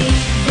the beat.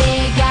 They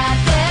got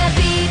the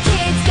beat.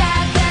 Kids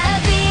got the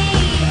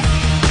beat.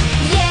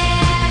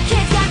 Yeah,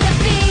 kids got the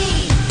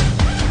beat.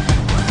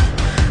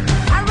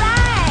 All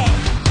right.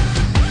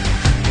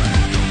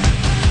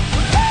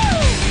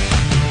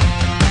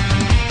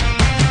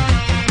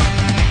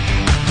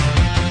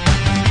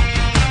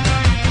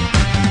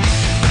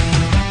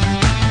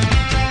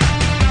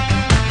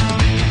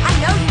 I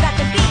know you got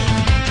the beat.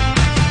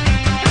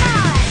 Come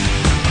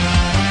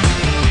on.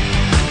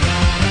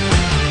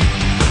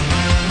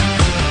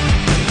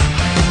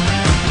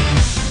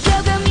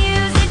 Yoga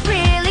music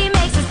really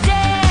makes us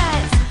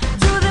dance.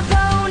 Do the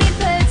pony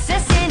puts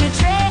us in a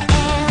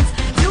trance.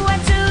 Do what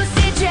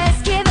Tuesday,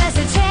 just give us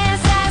a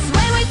chance. That's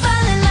when we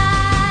fall in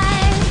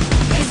line.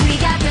 'Cause we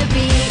got the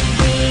beat.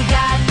 We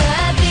got the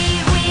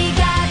beat. We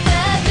got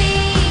the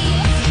beat.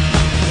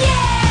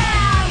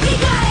 Yeah, we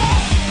got it.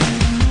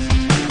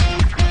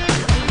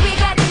 We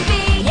got the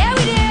beat. Yeah,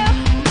 we do.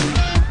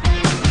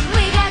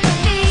 We got the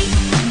beat.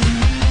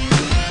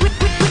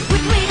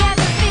 We got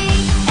the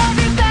beat.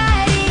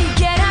 Everybody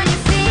get on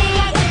your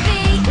feet.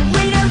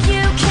 We know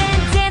you can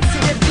dance to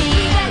the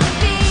beat.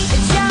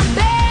 Jump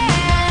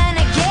in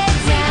and get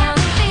down.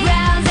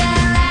 Round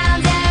and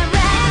round and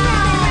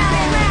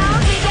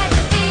round. We got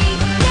the beat.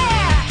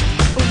 Yeah.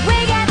 We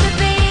got the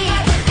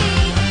beat.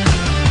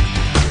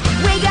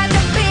 We got the beat. We got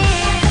the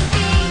beat.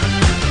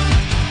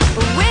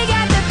 We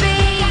got the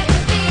beat.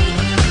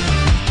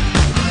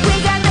 We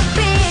got the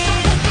beat.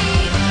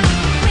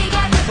 We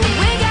got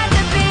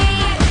the beat.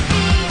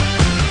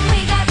 We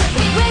got the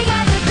beat. We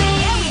got the beat.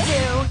 Yeah, we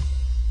do.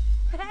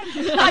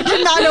 I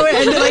did not know it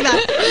ended like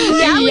that.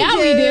 Yeah,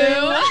 we do.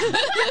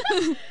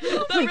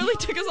 That really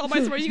took us all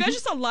by surprise. You guys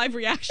just saw live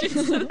reactions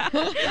to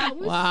that.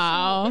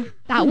 Wow.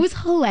 That was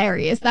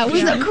hilarious. That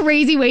was a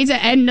crazy way to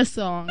end a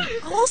song.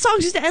 Whole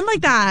songs just end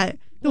like that.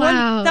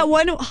 Wow.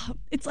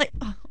 It's like,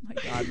 oh my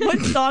god, what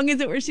song is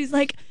it where she's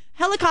like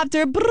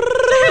helicopter?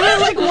 Brrr,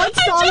 like what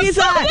song is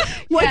that?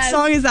 What Yes.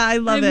 song is that? I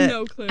love I have it.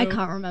 no clue. I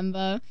can't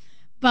remember.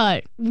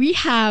 But we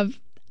have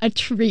a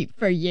treat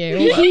for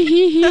you.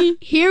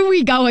 Here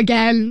we go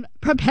again.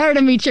 Prepare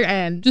to meet your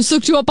end. Just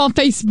looked you up on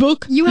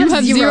Facebook. You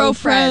have zero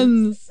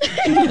friends.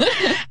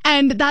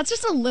 And that's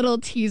just a little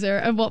teaser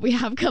of what we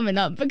have coming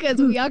up because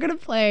we are going to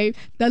play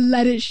the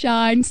Let It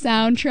Shine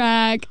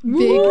soundtrack. Big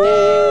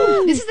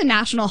day. This is a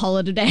national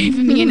holiday for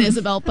me and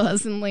Isabel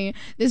personally.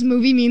 This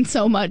movie means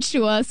so much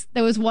to us.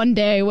 There was one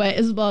day where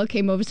Isabel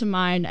came over to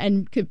mine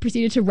and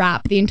proceeded to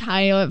rap the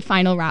entire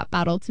final rap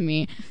battle to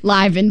me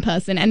live in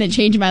person, and it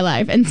changed my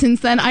life. And since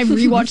then, I've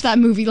rewatched that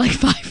movie like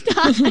 5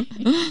 times.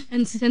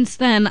 And since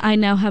then, I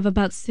now have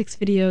about 6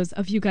 videos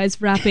of you guys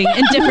rapping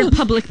in different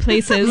public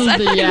places.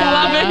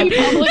 Yeah.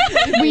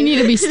 We need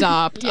to be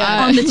stopped.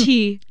 On the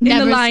T, in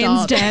Never the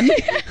lion's stop. den.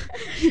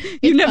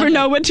 You never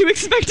know when to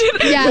expect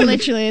it. Yeah,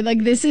 literally.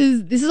 Like this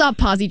is our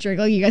posse trick.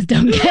 Like you guys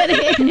don't get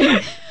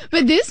it.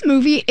 But this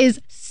movie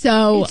is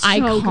so It's so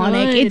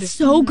iconic. good. It's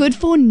so good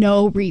for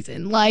no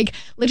reason. Like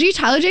literally,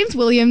 Tyler James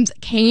Williams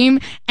came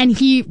and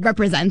he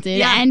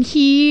represented, and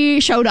he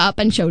showed up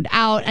and showed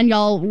out, and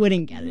y'all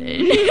wouldn't get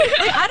it.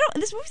 Like,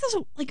 this movie's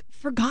also like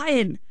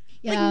forgotten.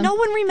 Yeah. Like, no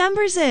one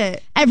remembers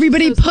it.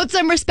 Everybody put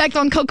some respect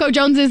on Coco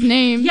Jones's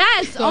name.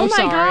 Yes. Oh my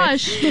sorry.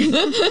 gosh.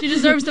 She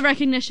deserves the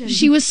recognition.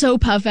 She was so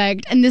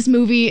perfect, and this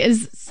movie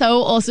is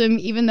so awesome.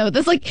 Even though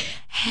there's like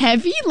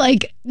heavy,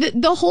 like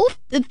the whole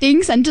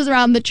thing centers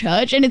around the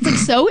church, and it's like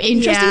so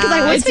interesting because I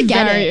always It's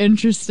forget very it.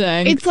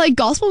 interesting. It's like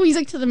gospel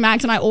music to the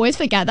max, and I always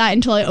forget that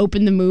until I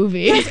open the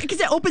movie.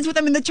 Because it opens with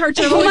them in the church.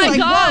 And I'm Oh always my like,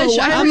 gosh,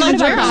 whoa, I I'm forgot like, about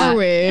where that. are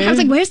we? I was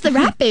like, "Where's the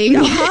rapping?"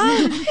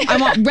 I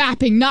want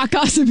rapping, not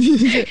gospel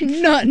music.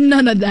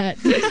 None of that.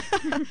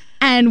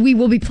 And we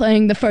will be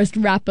playing the first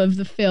rap of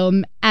the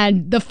film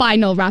and the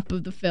final rap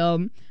of the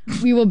film.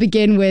 We will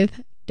begin with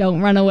 "Don't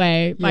Run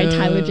Away" by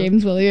Tyler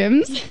James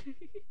Williams.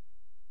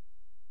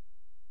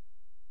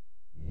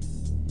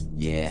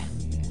 Yeah.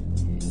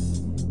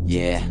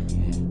 Yeah.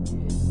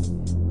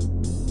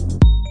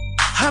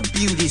 Her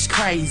beauty's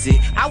crazy.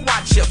 I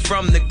watch her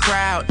from the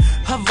crowd.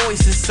 Her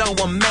voice is so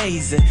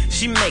amazing.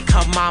 She make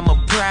her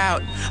mama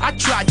proud. I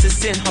tried to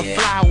send her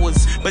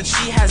flowers, but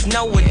she has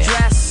no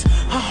address.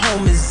 Her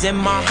home is in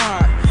my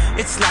heart.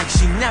 It's like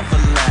she never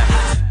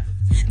left.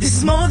 This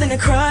is more than a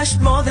crush,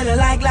 more than a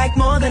like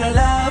more than a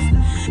love.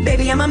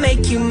 Baby, I'ma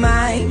make you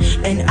mine,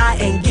 and I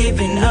ain't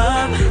giving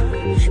up.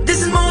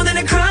 This is more than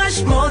a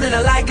crush, more than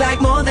a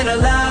like more than a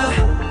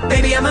love.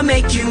 Baby, I'ma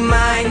make you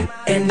mine,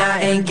 and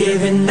I ain't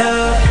giving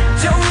up.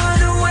 Don't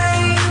run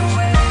away,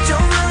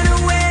 don't run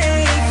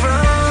away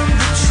from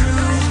the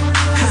truth,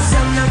 'cause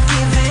I'm not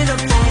giving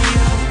up on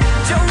you.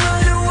 Don't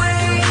run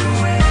away,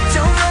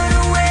 don't run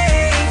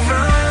away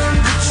from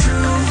the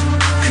truth,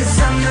 'cause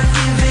I'm not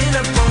giving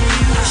up on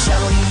you.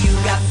 Showing you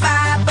got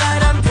fire, but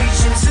I'm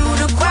preaching to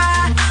the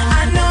choir.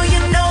 I know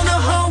the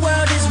whole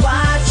world is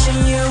watching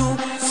you,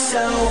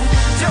 so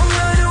don't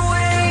run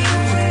away,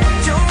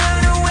 don't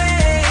run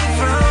away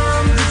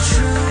from the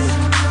truth,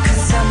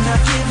 'cause I'm not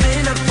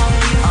giving up on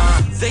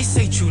you. They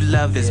say true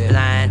love is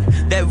blind,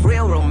 that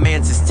real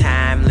romance is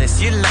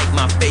timeless. You're like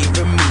my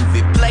favorite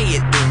movie, play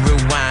it then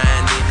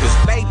rewind it, 'cause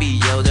baby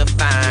you're the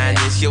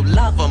finest. Your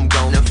love I'm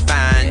gonna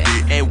find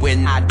it, and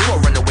when I do I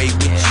run away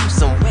with you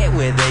somewhere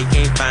where they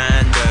can't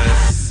find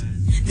us.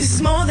 This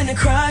is more than a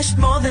crush,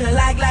 more than a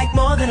like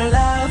more than a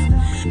love.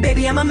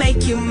 Baby, I'ma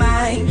make you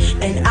mine,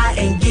 and I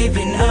ain't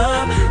giving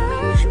up.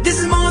 This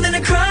is more than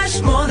a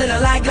crush, more than a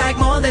like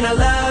more than a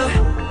love.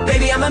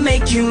 Baby, I'ma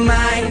make you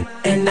mine,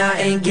 and I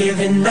ain't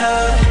giving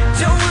up.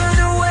 Don't run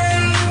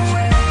away,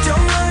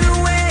 don't run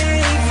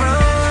away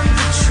from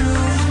the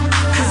truth,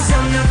 'cause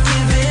I'm not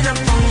giving up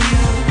on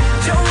you.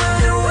 Don't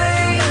run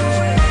away,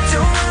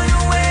 don't run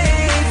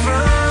away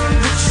from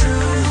the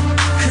truth,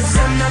 'cause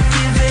I'm not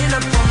giving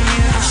up on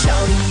you.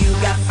 Shawty, you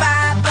got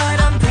fire, but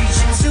I'm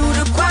preaching to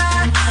the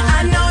choir.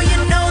 I know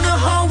the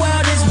whole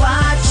world is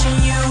watching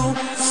you,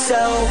 so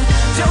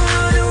don't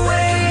run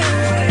away,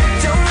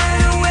 don't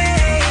run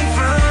away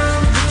from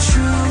the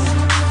truth,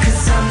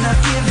 'cause I'm not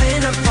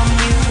giving up on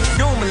you.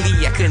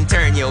 Normally I couldn't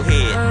turn your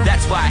head,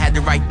 that's why I had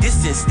to write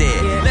this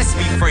instead. Let's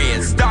be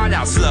friends, start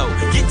out slow,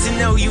 get to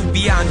know you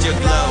beyond your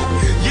glow.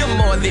 You're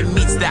more than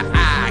meets the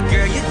eye,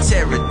 girl, you're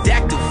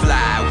pterodactyl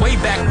fly. Way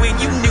back when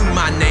you knew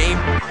my name.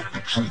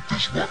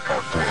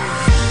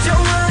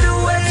 Don't run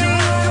away,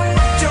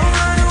 don't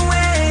run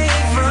away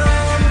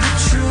from the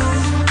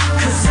truth,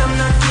 'cause I'm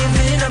not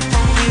giving up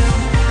on you.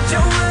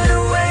 Don't run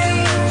away,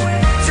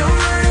 don't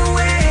run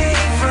away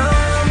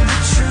from the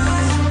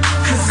truth,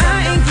 'cause I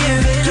ain't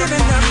giving up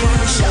on you.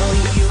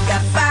 Showing you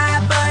got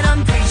fire, but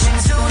I'm preaching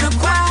to the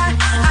choir.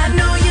 I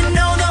know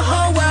the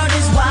whole world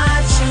is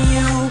watching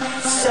you,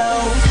 so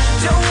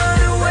don't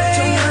run away,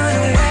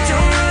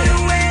 don't run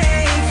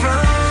away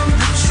from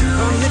the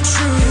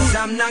truth, 'cause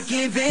I'm not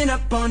giving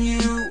up on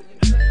you.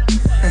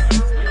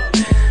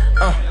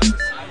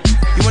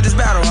 You want this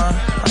battle, huh?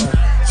 Oh,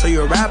 so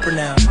you're a rapper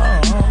now.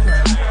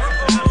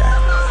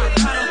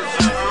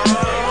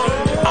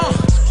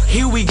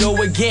 Here we go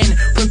again,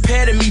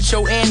 prepare to meet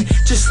your end.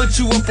 Just looked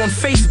you up on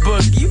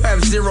Facebook, you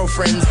have 0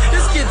 friends.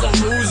 This kid's a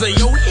loser,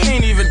 yo, he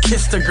ain't even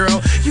kissed a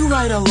girl. You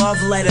write her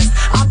love letters,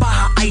 I buy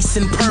her ice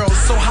and pearls.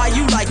 So how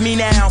you like me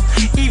now?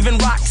 Even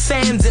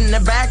Roxanne's in the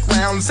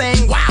background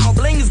saying, wow,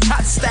 bling's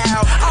got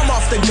style. I'm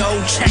off the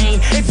gold chain.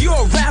 If you're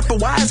a rapper,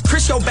 why is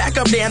Chris your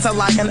backup dancer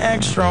like an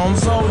extra on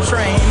Soul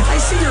Train? I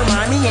see your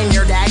mommy and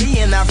your daddy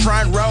in the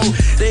front row.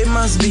 They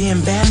must be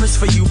embarrassed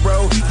for you,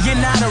 bro. You're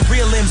not a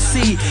real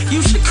MC,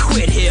 you should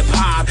quit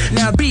hip-hop.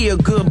 Now be a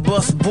good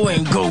bus boy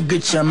and go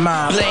get your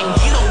mom. Bling,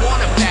 you don't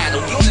wanna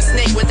battle. You're the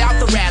snake without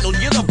the rattle.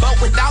 You're the boat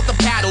without the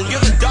paddle. You're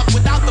the duck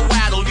without the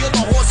waddle. You're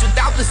the horse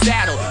without the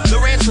saddle. The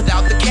ranch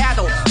without the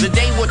cattle. The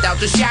day without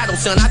the shadow.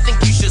 Son, I think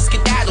you should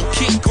skedaddle.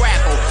 Kick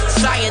grapple.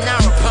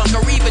 Sayonara punk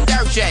or even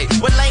Dirt J.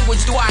 What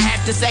language do I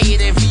have to say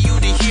it in for you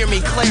to hear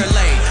me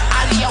clearly?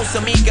 I Adios,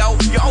 amigo.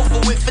 You're over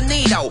with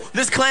finito.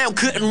 This clown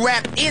couldn't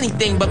rap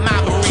anything but my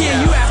burrito.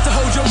 Yeah, you have to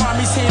hold your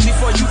mommy's hand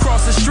before you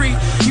cross the street.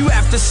 You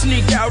have to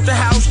sneak out the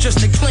house just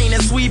to clean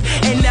and sweep.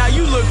 And now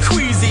you look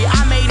queasy.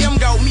 I made him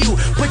go mute.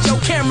 Put your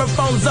camera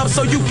phones up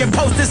so you can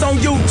post this on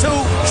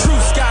YouTube.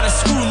 Truth's got a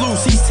screw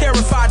loose. He's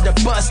terrified to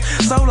bust.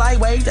 So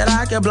lightweight that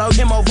I can blow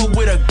him over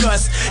with a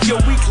gust.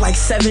 You're weak like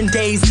 7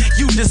 days.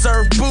 You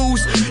deserve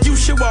booze. You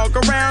should walk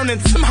around in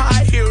some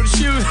high-heeled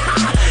shoes.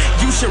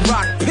 You should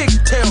rock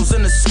pigtails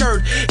in a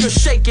skirt. You're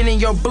shaking in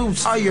your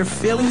boots. Are your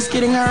feelings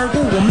getting hurt?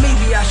 Ooh, well,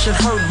 maybe I should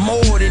hurt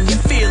more than your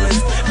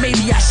feelings.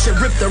 Maybe I should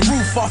rip the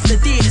roof off the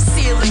theater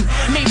ceiling.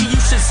 Maybe you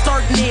should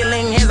start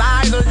kneeling. His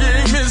eyes are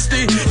getting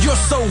misty. You're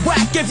so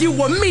whack. If you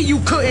were me, you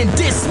couldn't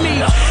diss me.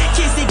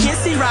 Kissy,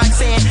 kissy,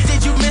 Roxanne.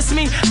 Did you miss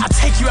me? I'll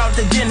take you out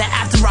to dinner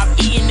after I've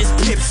eaten this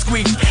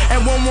pipsqueak.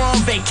 And when we're on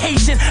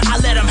vacation, I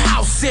let him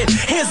house sit.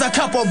 Here's a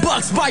couple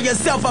bucks. Buy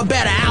yourself a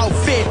better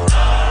outfit.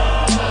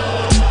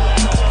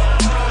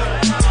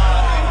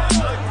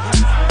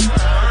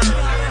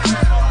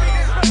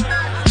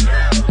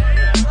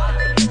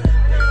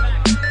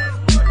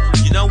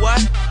 You know what?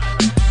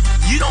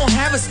 You don't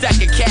have a stack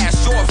of cash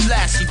or a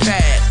flashy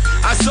pad.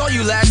 I saw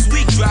you last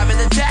week driving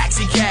a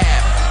taxi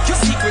cab. Your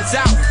secret's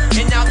out,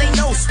 and now they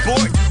know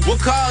sport. We'll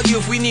call you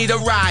if we need a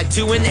ride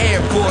to an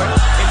airport.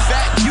 In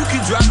fact, you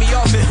can drop me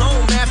off at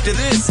home after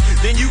this.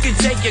 Then you can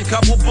take a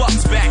couple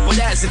bucks back, but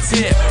as a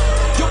tip.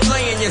 You're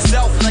playing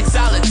yourself like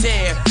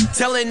solitaire,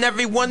 telling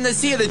everyone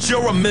that's here that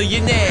you're a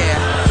millionaire.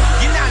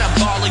 You're not a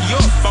baller, you're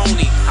a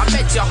phony. I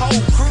bet your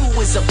whole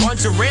crew is a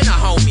bunch of renter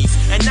homies.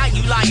 And now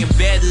you lie in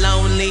bed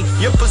lonely.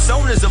 Your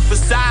persona's a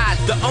facade.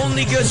 The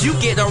only girls you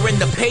get are in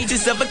the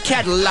pages of a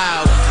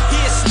catalog.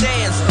 Here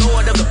stands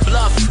Lord of the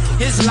Bluff.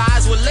 His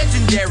lies were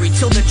legendary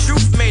till the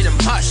truth made him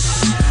hush.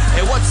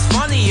 And what's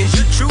funny is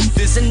your truth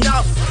is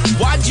enough.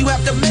 Why'd you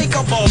have to make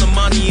up all the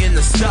money and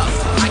the stuff?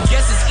 I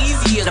guess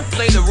it's easier to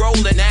play the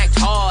role and act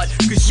hard,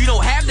 cause you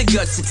don't have the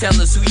guts to tell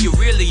us who you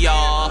really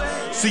are.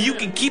 So you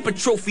can keep a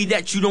trophy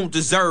that you don't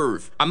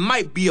deserve. I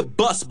might be a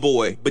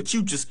busboy, but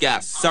you just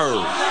got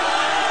served.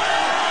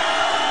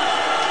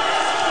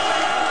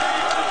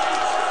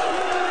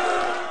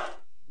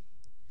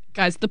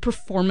 Guys, the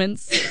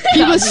performance.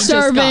 He was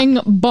serving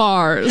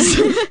bars.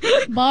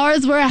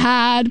 Bars were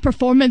had,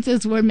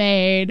 performances were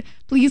made.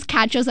 Please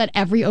catch us at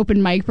every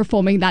open mic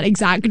performing that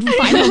exact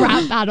final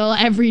rap battle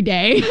every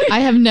day. I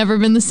have never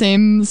been the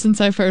same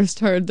since I first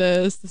heard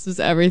this. This is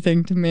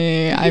everything to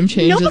me. I'm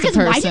changed as a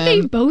person. Why did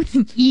they both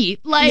eat?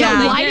 Like,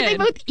 Yeah, why they did they did.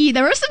 both eat?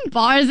 There were some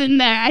bars in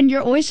there, and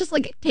you're always just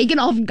like taken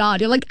off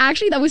guard. You're like,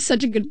 actually, that was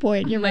such a good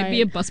point. You're Might right.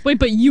 be a busboy,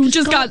 but you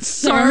just got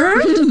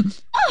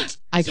served.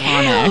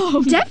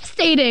 Iconic.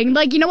 Devastating.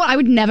 Like, you know what? I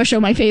would never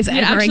show my face ever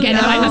actually, again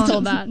if no. I was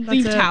told that.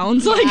 Leave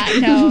towns. Like, Yeah,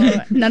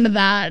 no, none of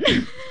that.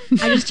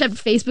 I just checked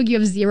Facebook. You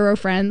have 0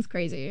 friends.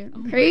 Crazy.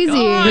 Crazy.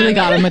 Really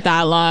got him with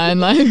that line.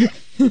 Like,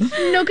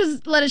 No,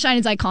 because Let It Shine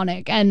is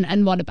iconic,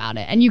 and what about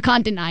it? And you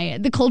can't deny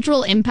it. The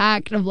cultural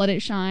impact of Let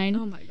It Shine.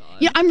 oh my god.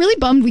 Yeah, I'm really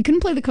bummed we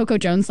couldn't play the Coco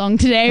Jones song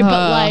today,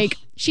 but like,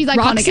 she's iconic.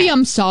 Roxy,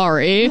 I'm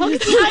sorry. I'm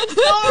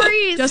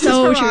sorry. Justice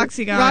So for true.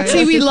 Roxy, guys.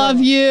 Roxy, we love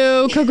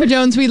you. Coco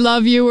Jones, we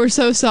love you. We're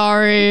so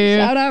sorry.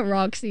 Shout out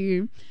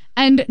Roxy.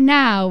 And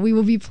now we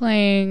will be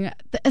playing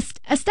a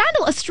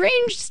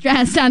strange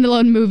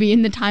standalone movie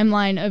in the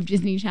timeline of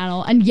Disney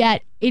Channel, and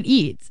yet it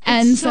eats.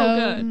 And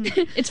so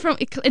good.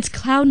 It's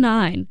Cloud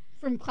 9.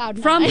 From Cloud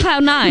 9. From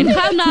Cloud 9.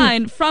 Cloud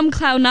 9 from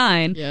Cloud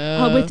 9.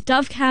 Yeah. With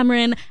Dove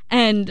Cameron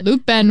and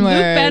Luke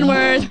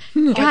Benward.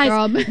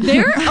 Guys,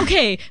 they're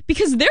okay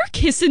because they're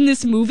kissing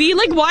this movie.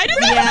 Like, why do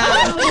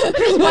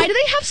they Why do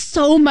they have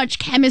so much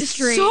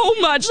chemistry? so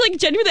much? Like,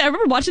 genuinely, I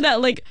remember watching that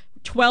at like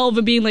 12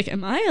 and being like,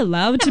 am I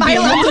allowed to Am be I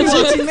allowed to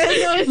watching watch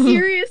this? this?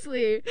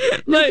 Seriously.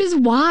 Like, Because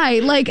why?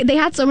 Like, they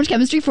had so much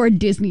chemistry for a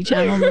Disney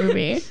Channel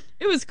movie.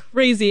 it was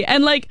crazy.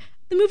 And like,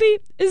 the movie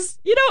is,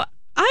 you know,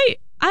 I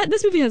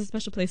this movie has a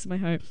special place in my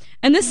heart.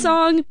 And this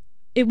song,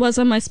 it was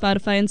on my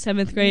Spotify in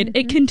 7th grade.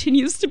 It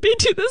continues to be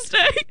to this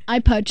day, I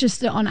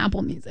purchased it on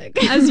Apple Music.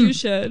 as you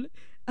should.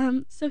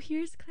 So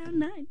here's Cloud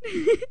 9.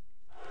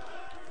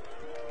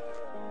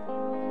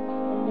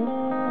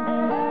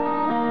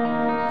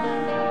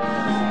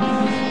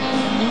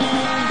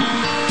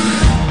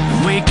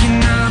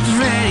 Waking up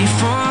ready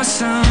for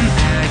some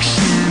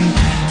action.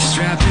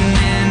 Strapping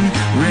in,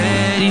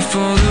 ready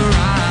for the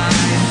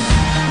ride.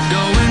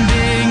 Going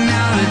big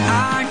now that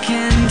I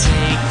can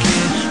take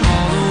it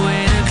all the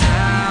way to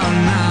Cloud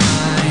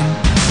 9.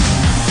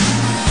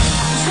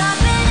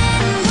 Dropping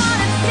in,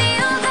 wanna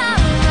feel the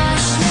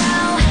rush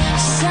now.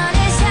 Sun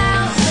is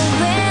out, the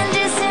wind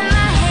is in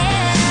my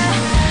hair.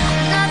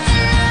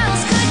 Nothing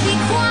else could be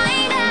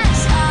quite as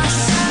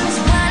awesome as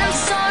when I'm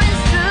soaring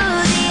through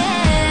the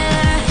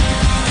air.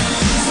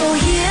 So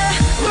here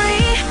we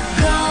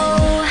go,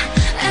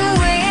 and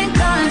we're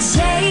gonna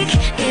take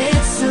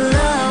it slow.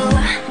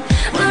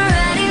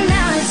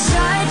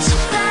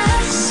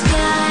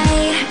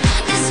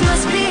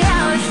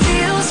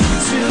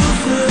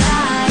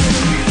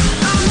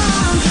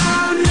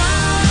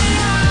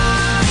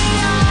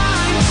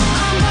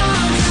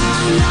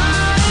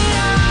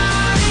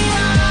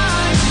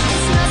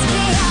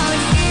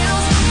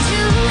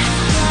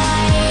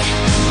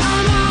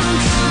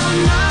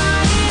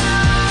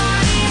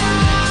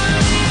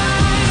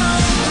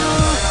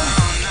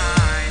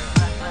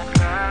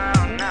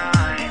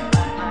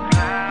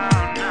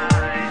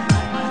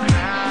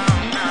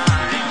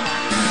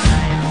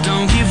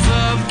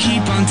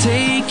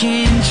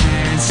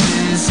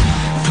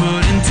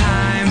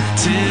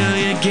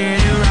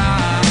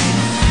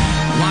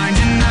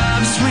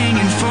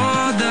 swinging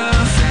for the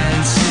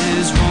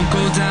fences. Won't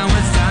go down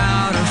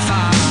without a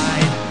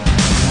fight.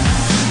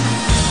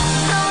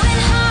 Going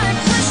hard,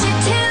 push it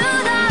to the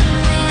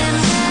limit,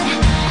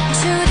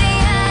 to the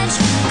edge,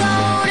 go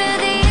to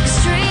the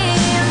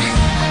extreme.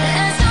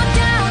 There's no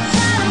doubt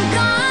that I'm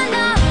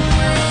gonna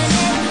win it,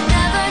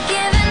 never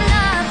giving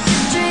up the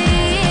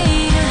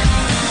dream.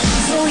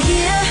 So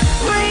here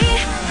we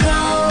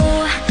go,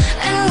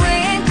 and we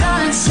ain't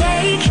gonna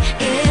take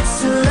it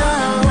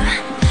slow.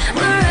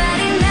 We're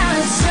ready now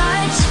to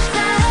touch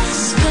the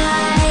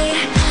sky.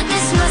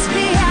 This must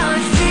be how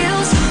it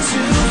feels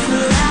to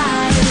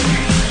fly.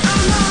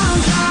 I'm on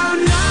cloud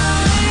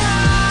nine.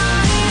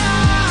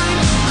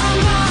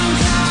 I'm on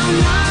cloud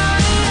nine.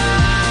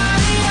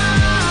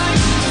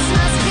 This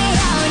must be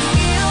how it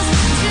feels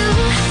to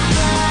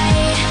fly.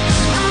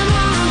 I'm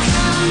on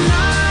cloud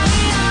nine.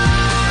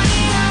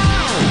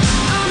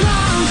 I'm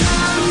on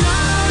cloud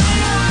nine.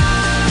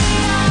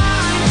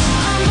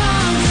 I'm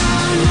on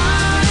cloud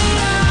nine.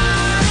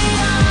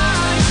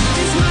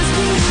 This must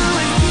be how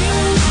it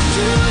feels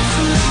to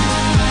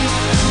fly.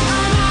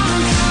 I'm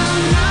on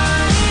cloud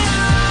nine.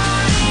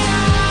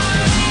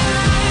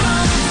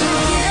 So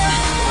here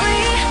we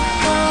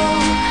go,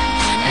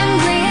 and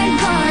we ain't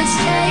gonna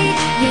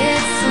take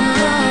it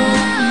slow.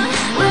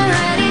 We're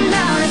ready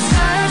now to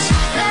touch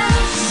the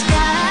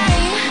sky.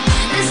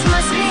 This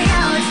must be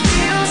how it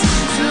feels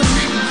to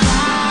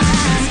fly.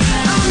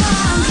 I'm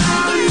on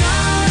cloud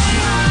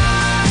nine.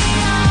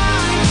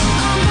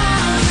 I'm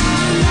on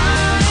cloud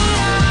nine.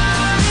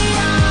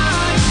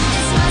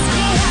 This must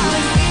be how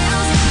it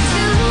feels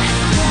to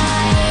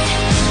fly.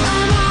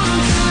 I'm on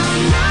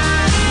cloud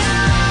nine.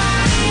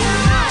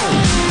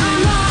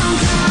 I'm on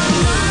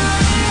cloud nine.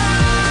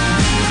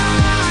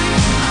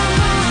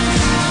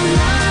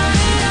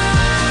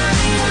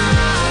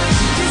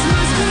 This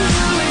must be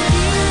how it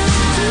feels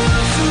to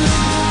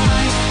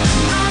fly.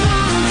 I'm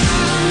on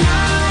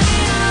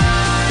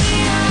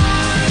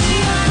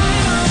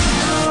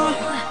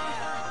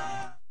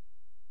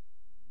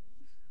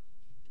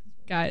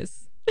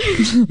Guys,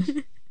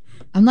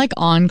 I'm like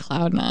on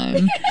cloud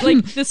nine.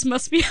 like this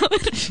must be how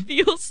it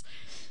feels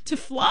to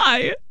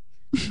fly.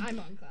 I'm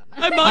on cloud.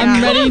 I'm on I'm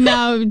cloud. ready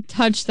now to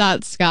touch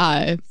that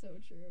sky. So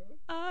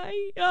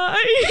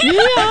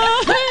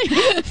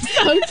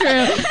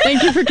true.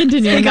 Thank you for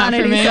continuing Speak on that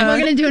it, for me. Issa. We're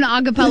gonna do an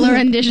acapella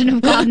rendition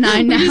of Cloud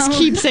Nine now. Just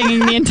keep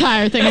singing the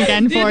entire thing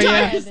again The for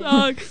entire you.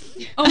 song.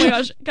 Oh my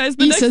gosh, guys,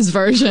 the Issa's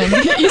version.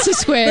 Issa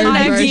squared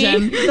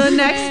version. The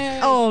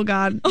next, oh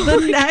god,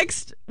 the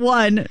next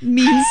one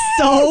means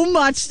so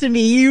much to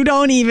me. You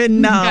don't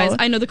even know. guys,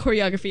 I know the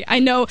choreography. I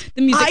know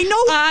the music. I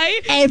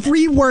know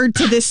every word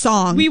to this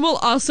song. We will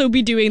also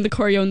be doing the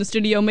choreo in the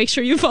studio. Make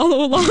sure you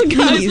follow along,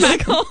 guys, Please.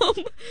 back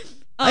home.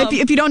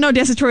 If you don't know,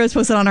 Dance Tutorials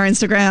posted on our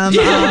Instagram.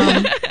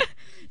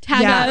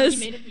 Tag Yeah.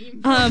 us.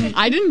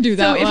 I didn't do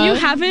that So if you one.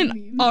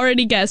 haven't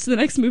already guessed, the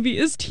next movie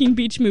is Teen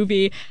Beach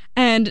Movie,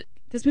 and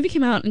this movie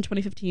came out in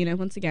 2015. And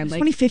once again, like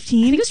 2015.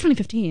 I think it was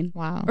 2015.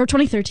 Wow. Or I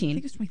 2013. think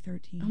it was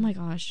 2013. Oh my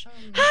gosh.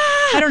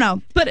 I don't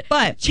know, But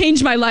but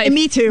changed my life.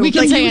 me too. We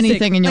can Like, say music,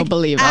 anything and you'll like,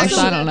 believe us. actually-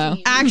 I don't know.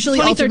 Actually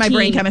altered my 2013.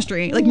 brain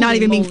chemistry. Like not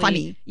even being Holy funny.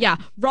 moly. Yeah.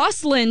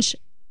 Ross Lynch,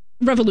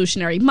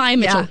 revolutionary. Maya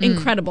Mitchell, Yeah.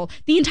 incredible.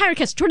 The entire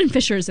cast. Jordan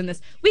Fisher is in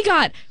this. We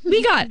got.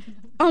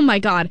 Oh my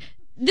god.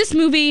 This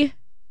movie.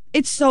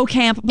 It's so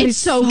camp, but It's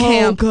so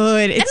camp.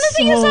 good. It's And the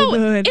thing so is, though,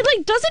 good. it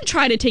like doesn't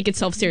try to take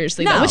itself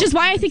seriously, though, No. which is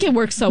why I think it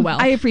works so well.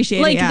 I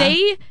appreciate like it.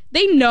 Yeah.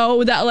 they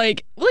know that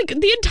like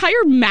the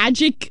entire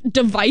magic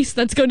device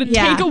that's going to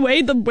Yeah. take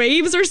away the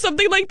waves or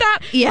something like that.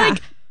 Yeah.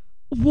 Like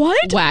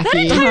what? That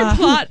Wacky. entire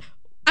plot.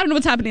 I don't know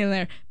what's happening in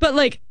there, but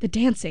like the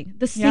dancing,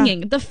 the Yeah.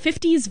 singing, the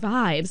 50s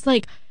vibes,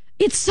 like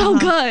it's so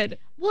good.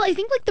 Well, I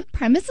think like the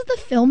premise of the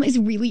film is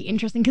really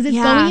interesting because it's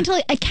Yeah. going into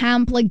like a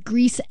camp like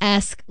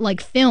Grease-esque like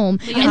film,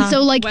 and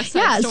so like West Side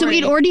yeah, so Story.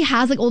 it already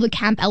has like all the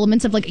camp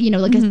elements of like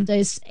like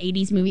this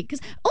 80s movie.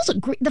 Because also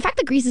the fact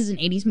that Grease is an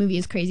 80s movie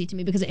is crazy to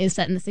me because it is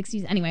set in the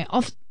 60s anyway.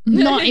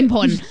 Not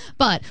important,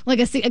 but like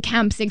a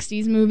camp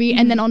 60s movie,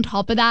 and then on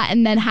top of that,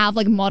 and then have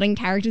like modern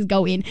characters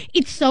go in.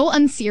 It's so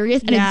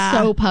unserious and Yeah. it's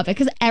so perfect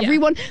because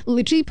everyone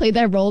literally played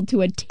their role to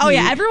a T. Oh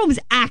yeah, everyone was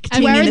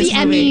acting. Where in are the this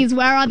movie. Emmys?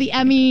 Where are the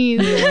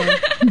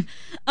Emmys?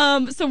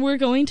 So we're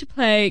going to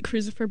play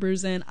Cruisin' for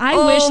Bruisin'. I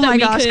Oh wish that my we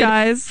gosh, could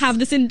guys. have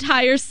this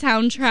entire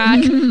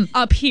soundtrack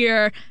up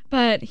here,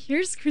 but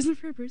here's Cruisin'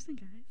 for Bruisin',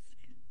 guys.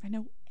 I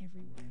know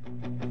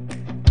everyone.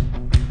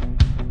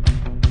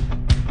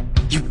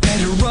 You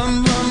better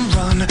run, run,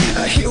 run,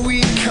 here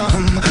we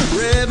come.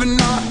 Revving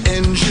our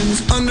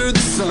engines under the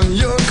sun.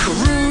 You're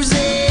cruising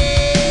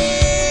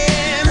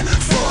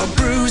for a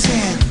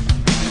bruising.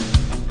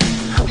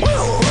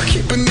 Whoa,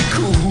 keeping it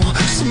cool,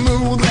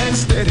 smooth and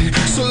steady.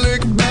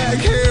 Slick back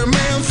hair,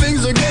 man,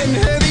 things are getting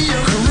heavy.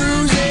 You're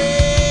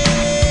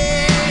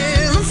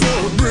cruising for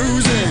a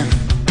bruising.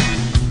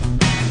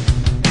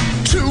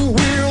 Two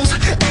wheels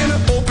and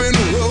an open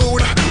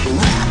road,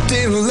 wrapped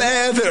in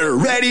leather,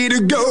 ready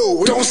to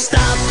go. Don't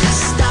stop,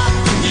 stop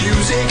the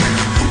music.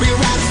 We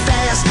ride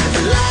fast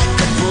like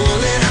a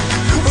bullet.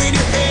 We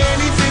do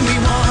anything we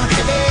want.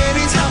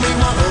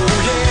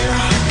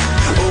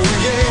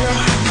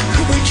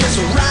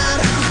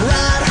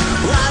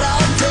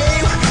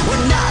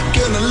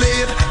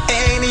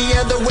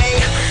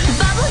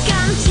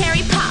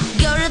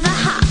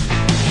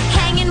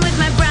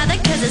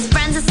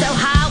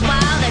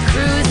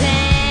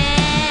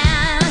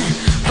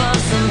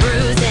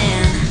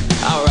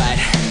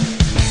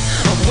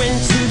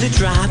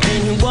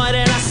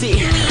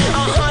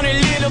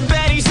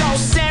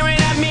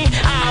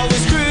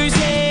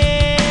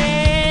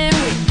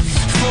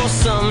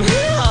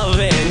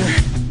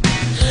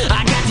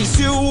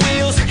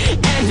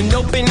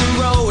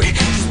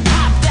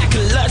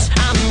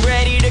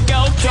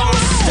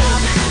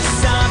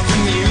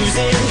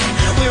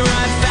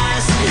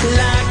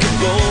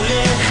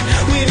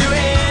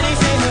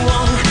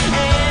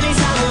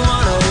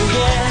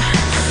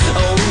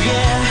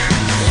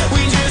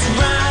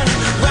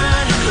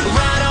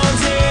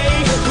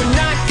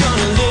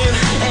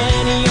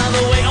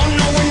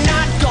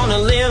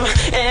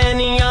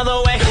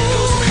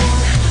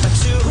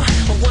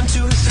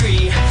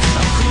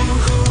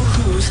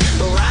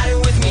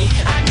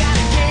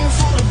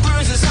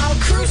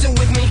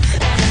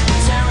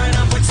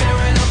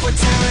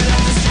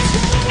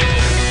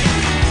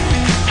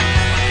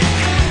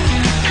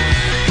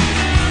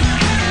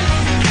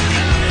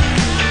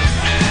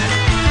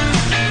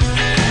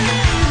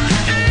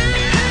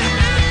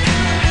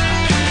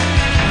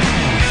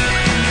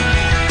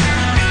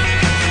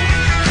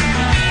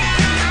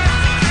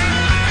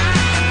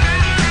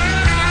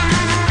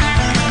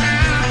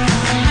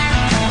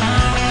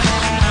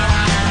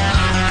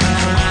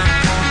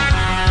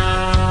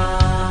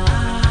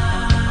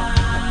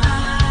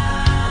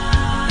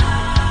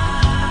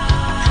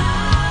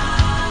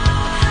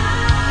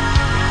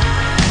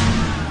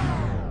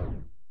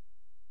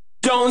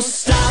 don't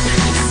stop,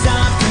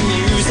 stop the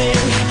music.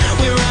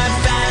 We ride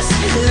fast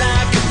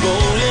like a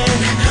bullet.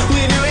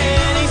 We do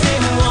anything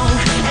we want,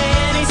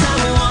 anytime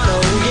we want.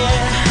 Oh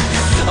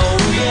yeah, oh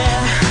yeah.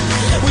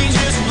 We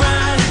just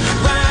ride,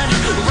 ride,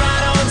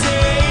 ride all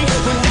day.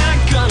 We're not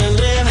gonna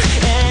live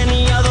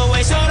any other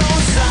way. So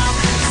don't stop,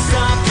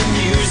 stop the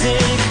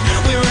music.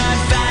 We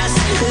ride fast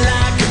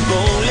like a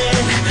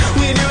bullet.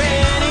 We do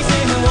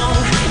anything we want,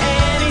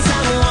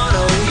 anytime we want.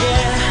 Oh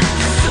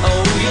yeah,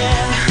 oh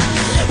yeah.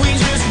 We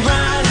just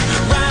ride,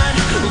 ride,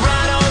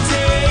 ride all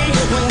day.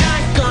 We're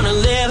not gonna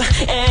live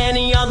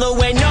any other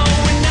way. No,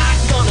 we're not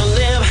gonna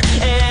live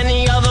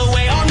any other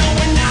way. Oh no,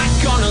 we're not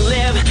gonna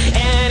live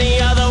any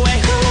other way.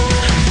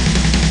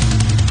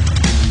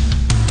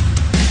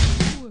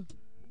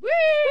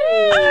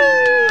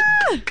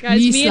 Guys,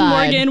 Knee me and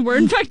slide. Morgan were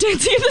in fact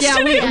dancing in the Yeah,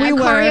 studio. we were.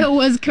 Choreo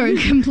was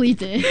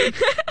completed.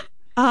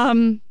 All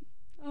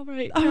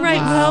right. All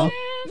right. Wow.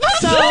 Well,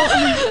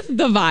 so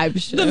The vibe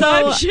shift. The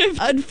vibe shift.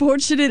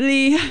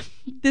 unfortunately,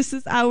 this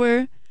is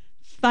our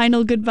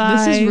final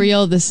goodbye. This is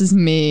real. This is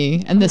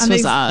me. And this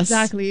was us.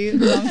 Exactly.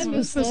 who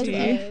I'm supposed to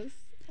be.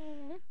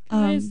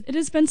 Guys, it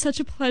has been such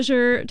a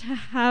pleasure to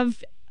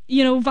have,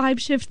 Vibe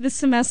Shift this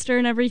semester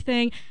and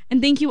everything.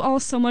 And thank you all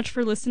so much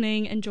for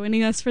listening and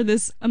joining us for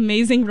this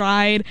amazing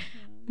ride.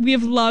 We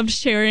have loved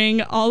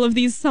sharing all of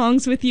these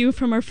songs with you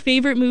from our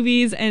favorite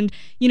movies and,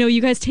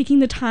 you guys taking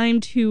the time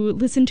to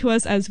listen to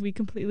us as we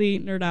completely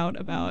nerd out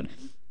about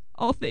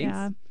all things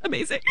Yeah.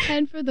 amazing.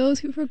 And for those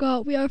who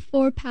forgot, we are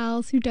 4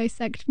 pals who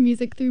dissect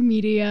music through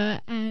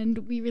media, and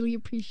we really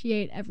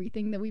appreciate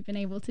everything that we've been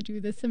able to do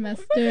this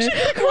semester. Why am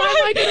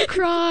I gonna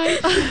cry?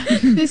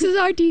 This is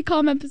our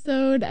DCOM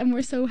episode, and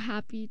we're so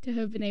happy to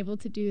have been able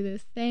to do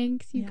this.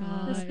 Thanks, you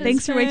guys.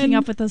 Thanks for waking been-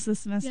 up with us this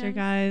semester, Yes.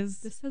 guys.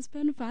 This has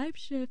been Vibe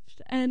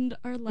Shift and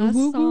our last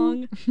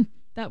song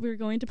that we're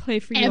going to play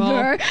for you all.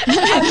 Ever.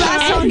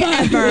 Best song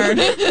ever.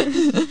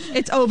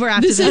 It's over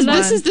after This this. is one.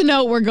 this is the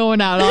note we're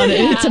going out on.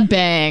 It's a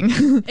bang.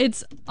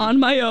 It's On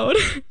My Own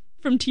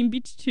from Teen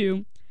Beach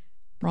 2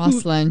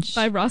 Ross Lynch.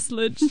 by Ross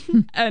Lynch.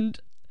 And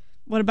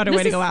What a better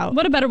way to go out.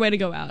 What a better way to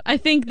go out. I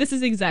think this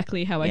is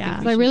exactly how I Yeah.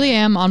 think we I should really go.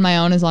 am on my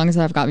own as long as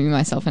I've got me,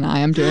 myself, and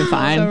I'm doing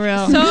fine. So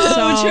real.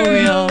 So true.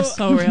 real.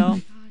 So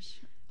real.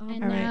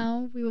 And All right.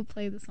 now we will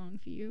play the song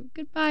for you.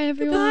 Goodbye,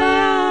 everyone.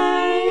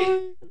 Bye.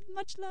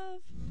 Much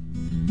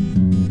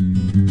love.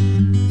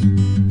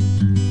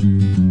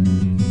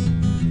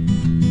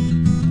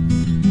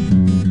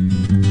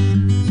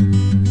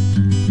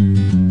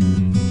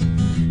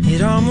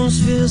 It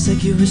almost feels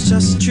like it was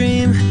just a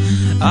dream.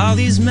 All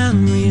these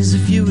memories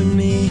of you and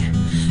me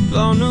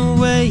blown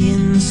away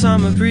in the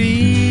summer breeze.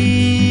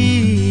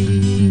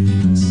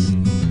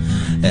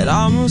 It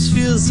almost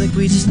feels like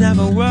we just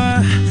never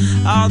were.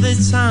 All the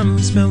time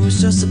we spent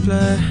was just a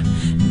blur.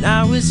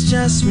 Now it's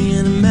just me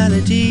and a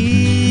melody.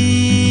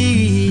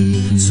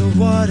 So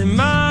what am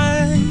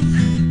I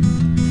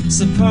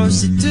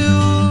supposed to do?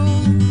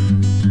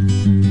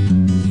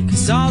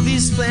 Cause all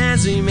these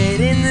plans we made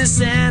in the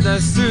sand are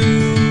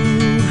through.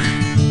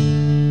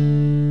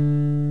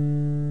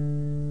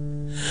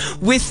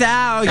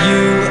 Without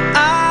you,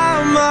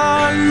 I'm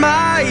on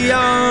my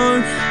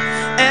own.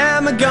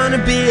 Am I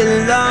gonna be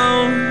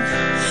alone?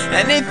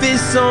 And if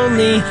it's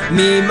only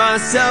me,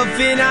 myself,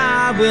 and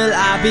I, will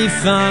I be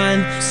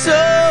fine? So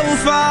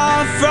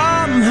far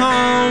from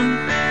home,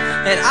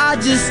 and I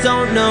just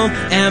don't know.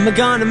 Am I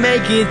gonna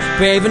make it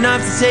brave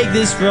enough to take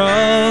this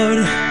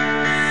road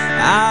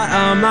out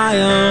on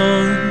my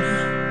own?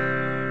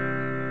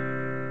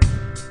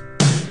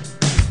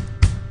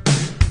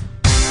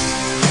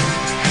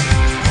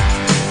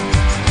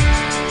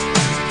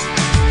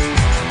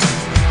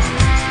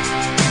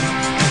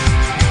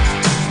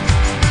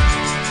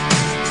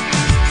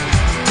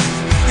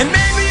 And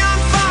maybe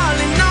I'm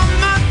falling on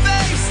my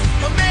face,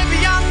 or maybe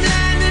I'm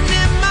landing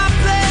in my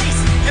place.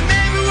 And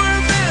maybe we're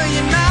a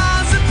million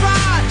miles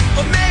apart,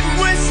 or maybe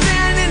we're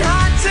standing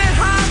heart to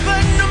heart.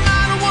 But no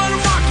matter what, I'm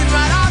walking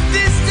right off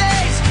this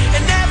stage,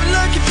 and never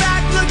looking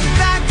back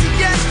to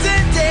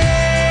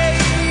yesterday.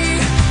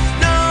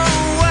 No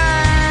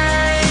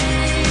way,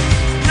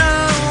 no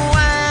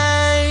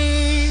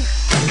way.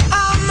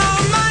 I'm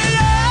on my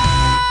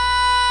own,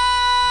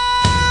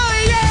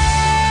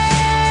 yeah,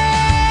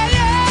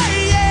 yeah,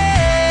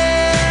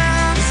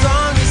 yeah. As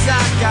long as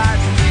I got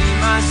me,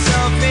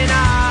 myself, and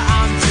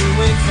I'm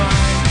doing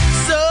fine.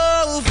 So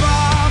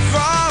far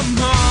from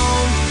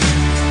home,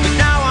 but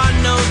now I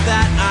know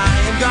that I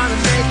am gonna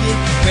make it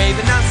brave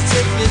enough to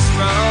take this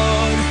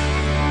road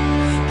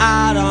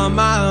out on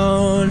my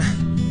own.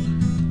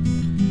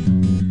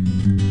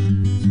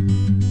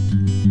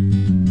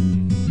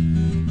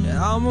 It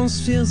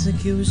almost feels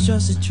like it was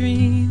just a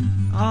dream.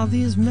 All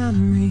these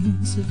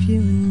memories of you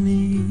and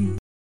me.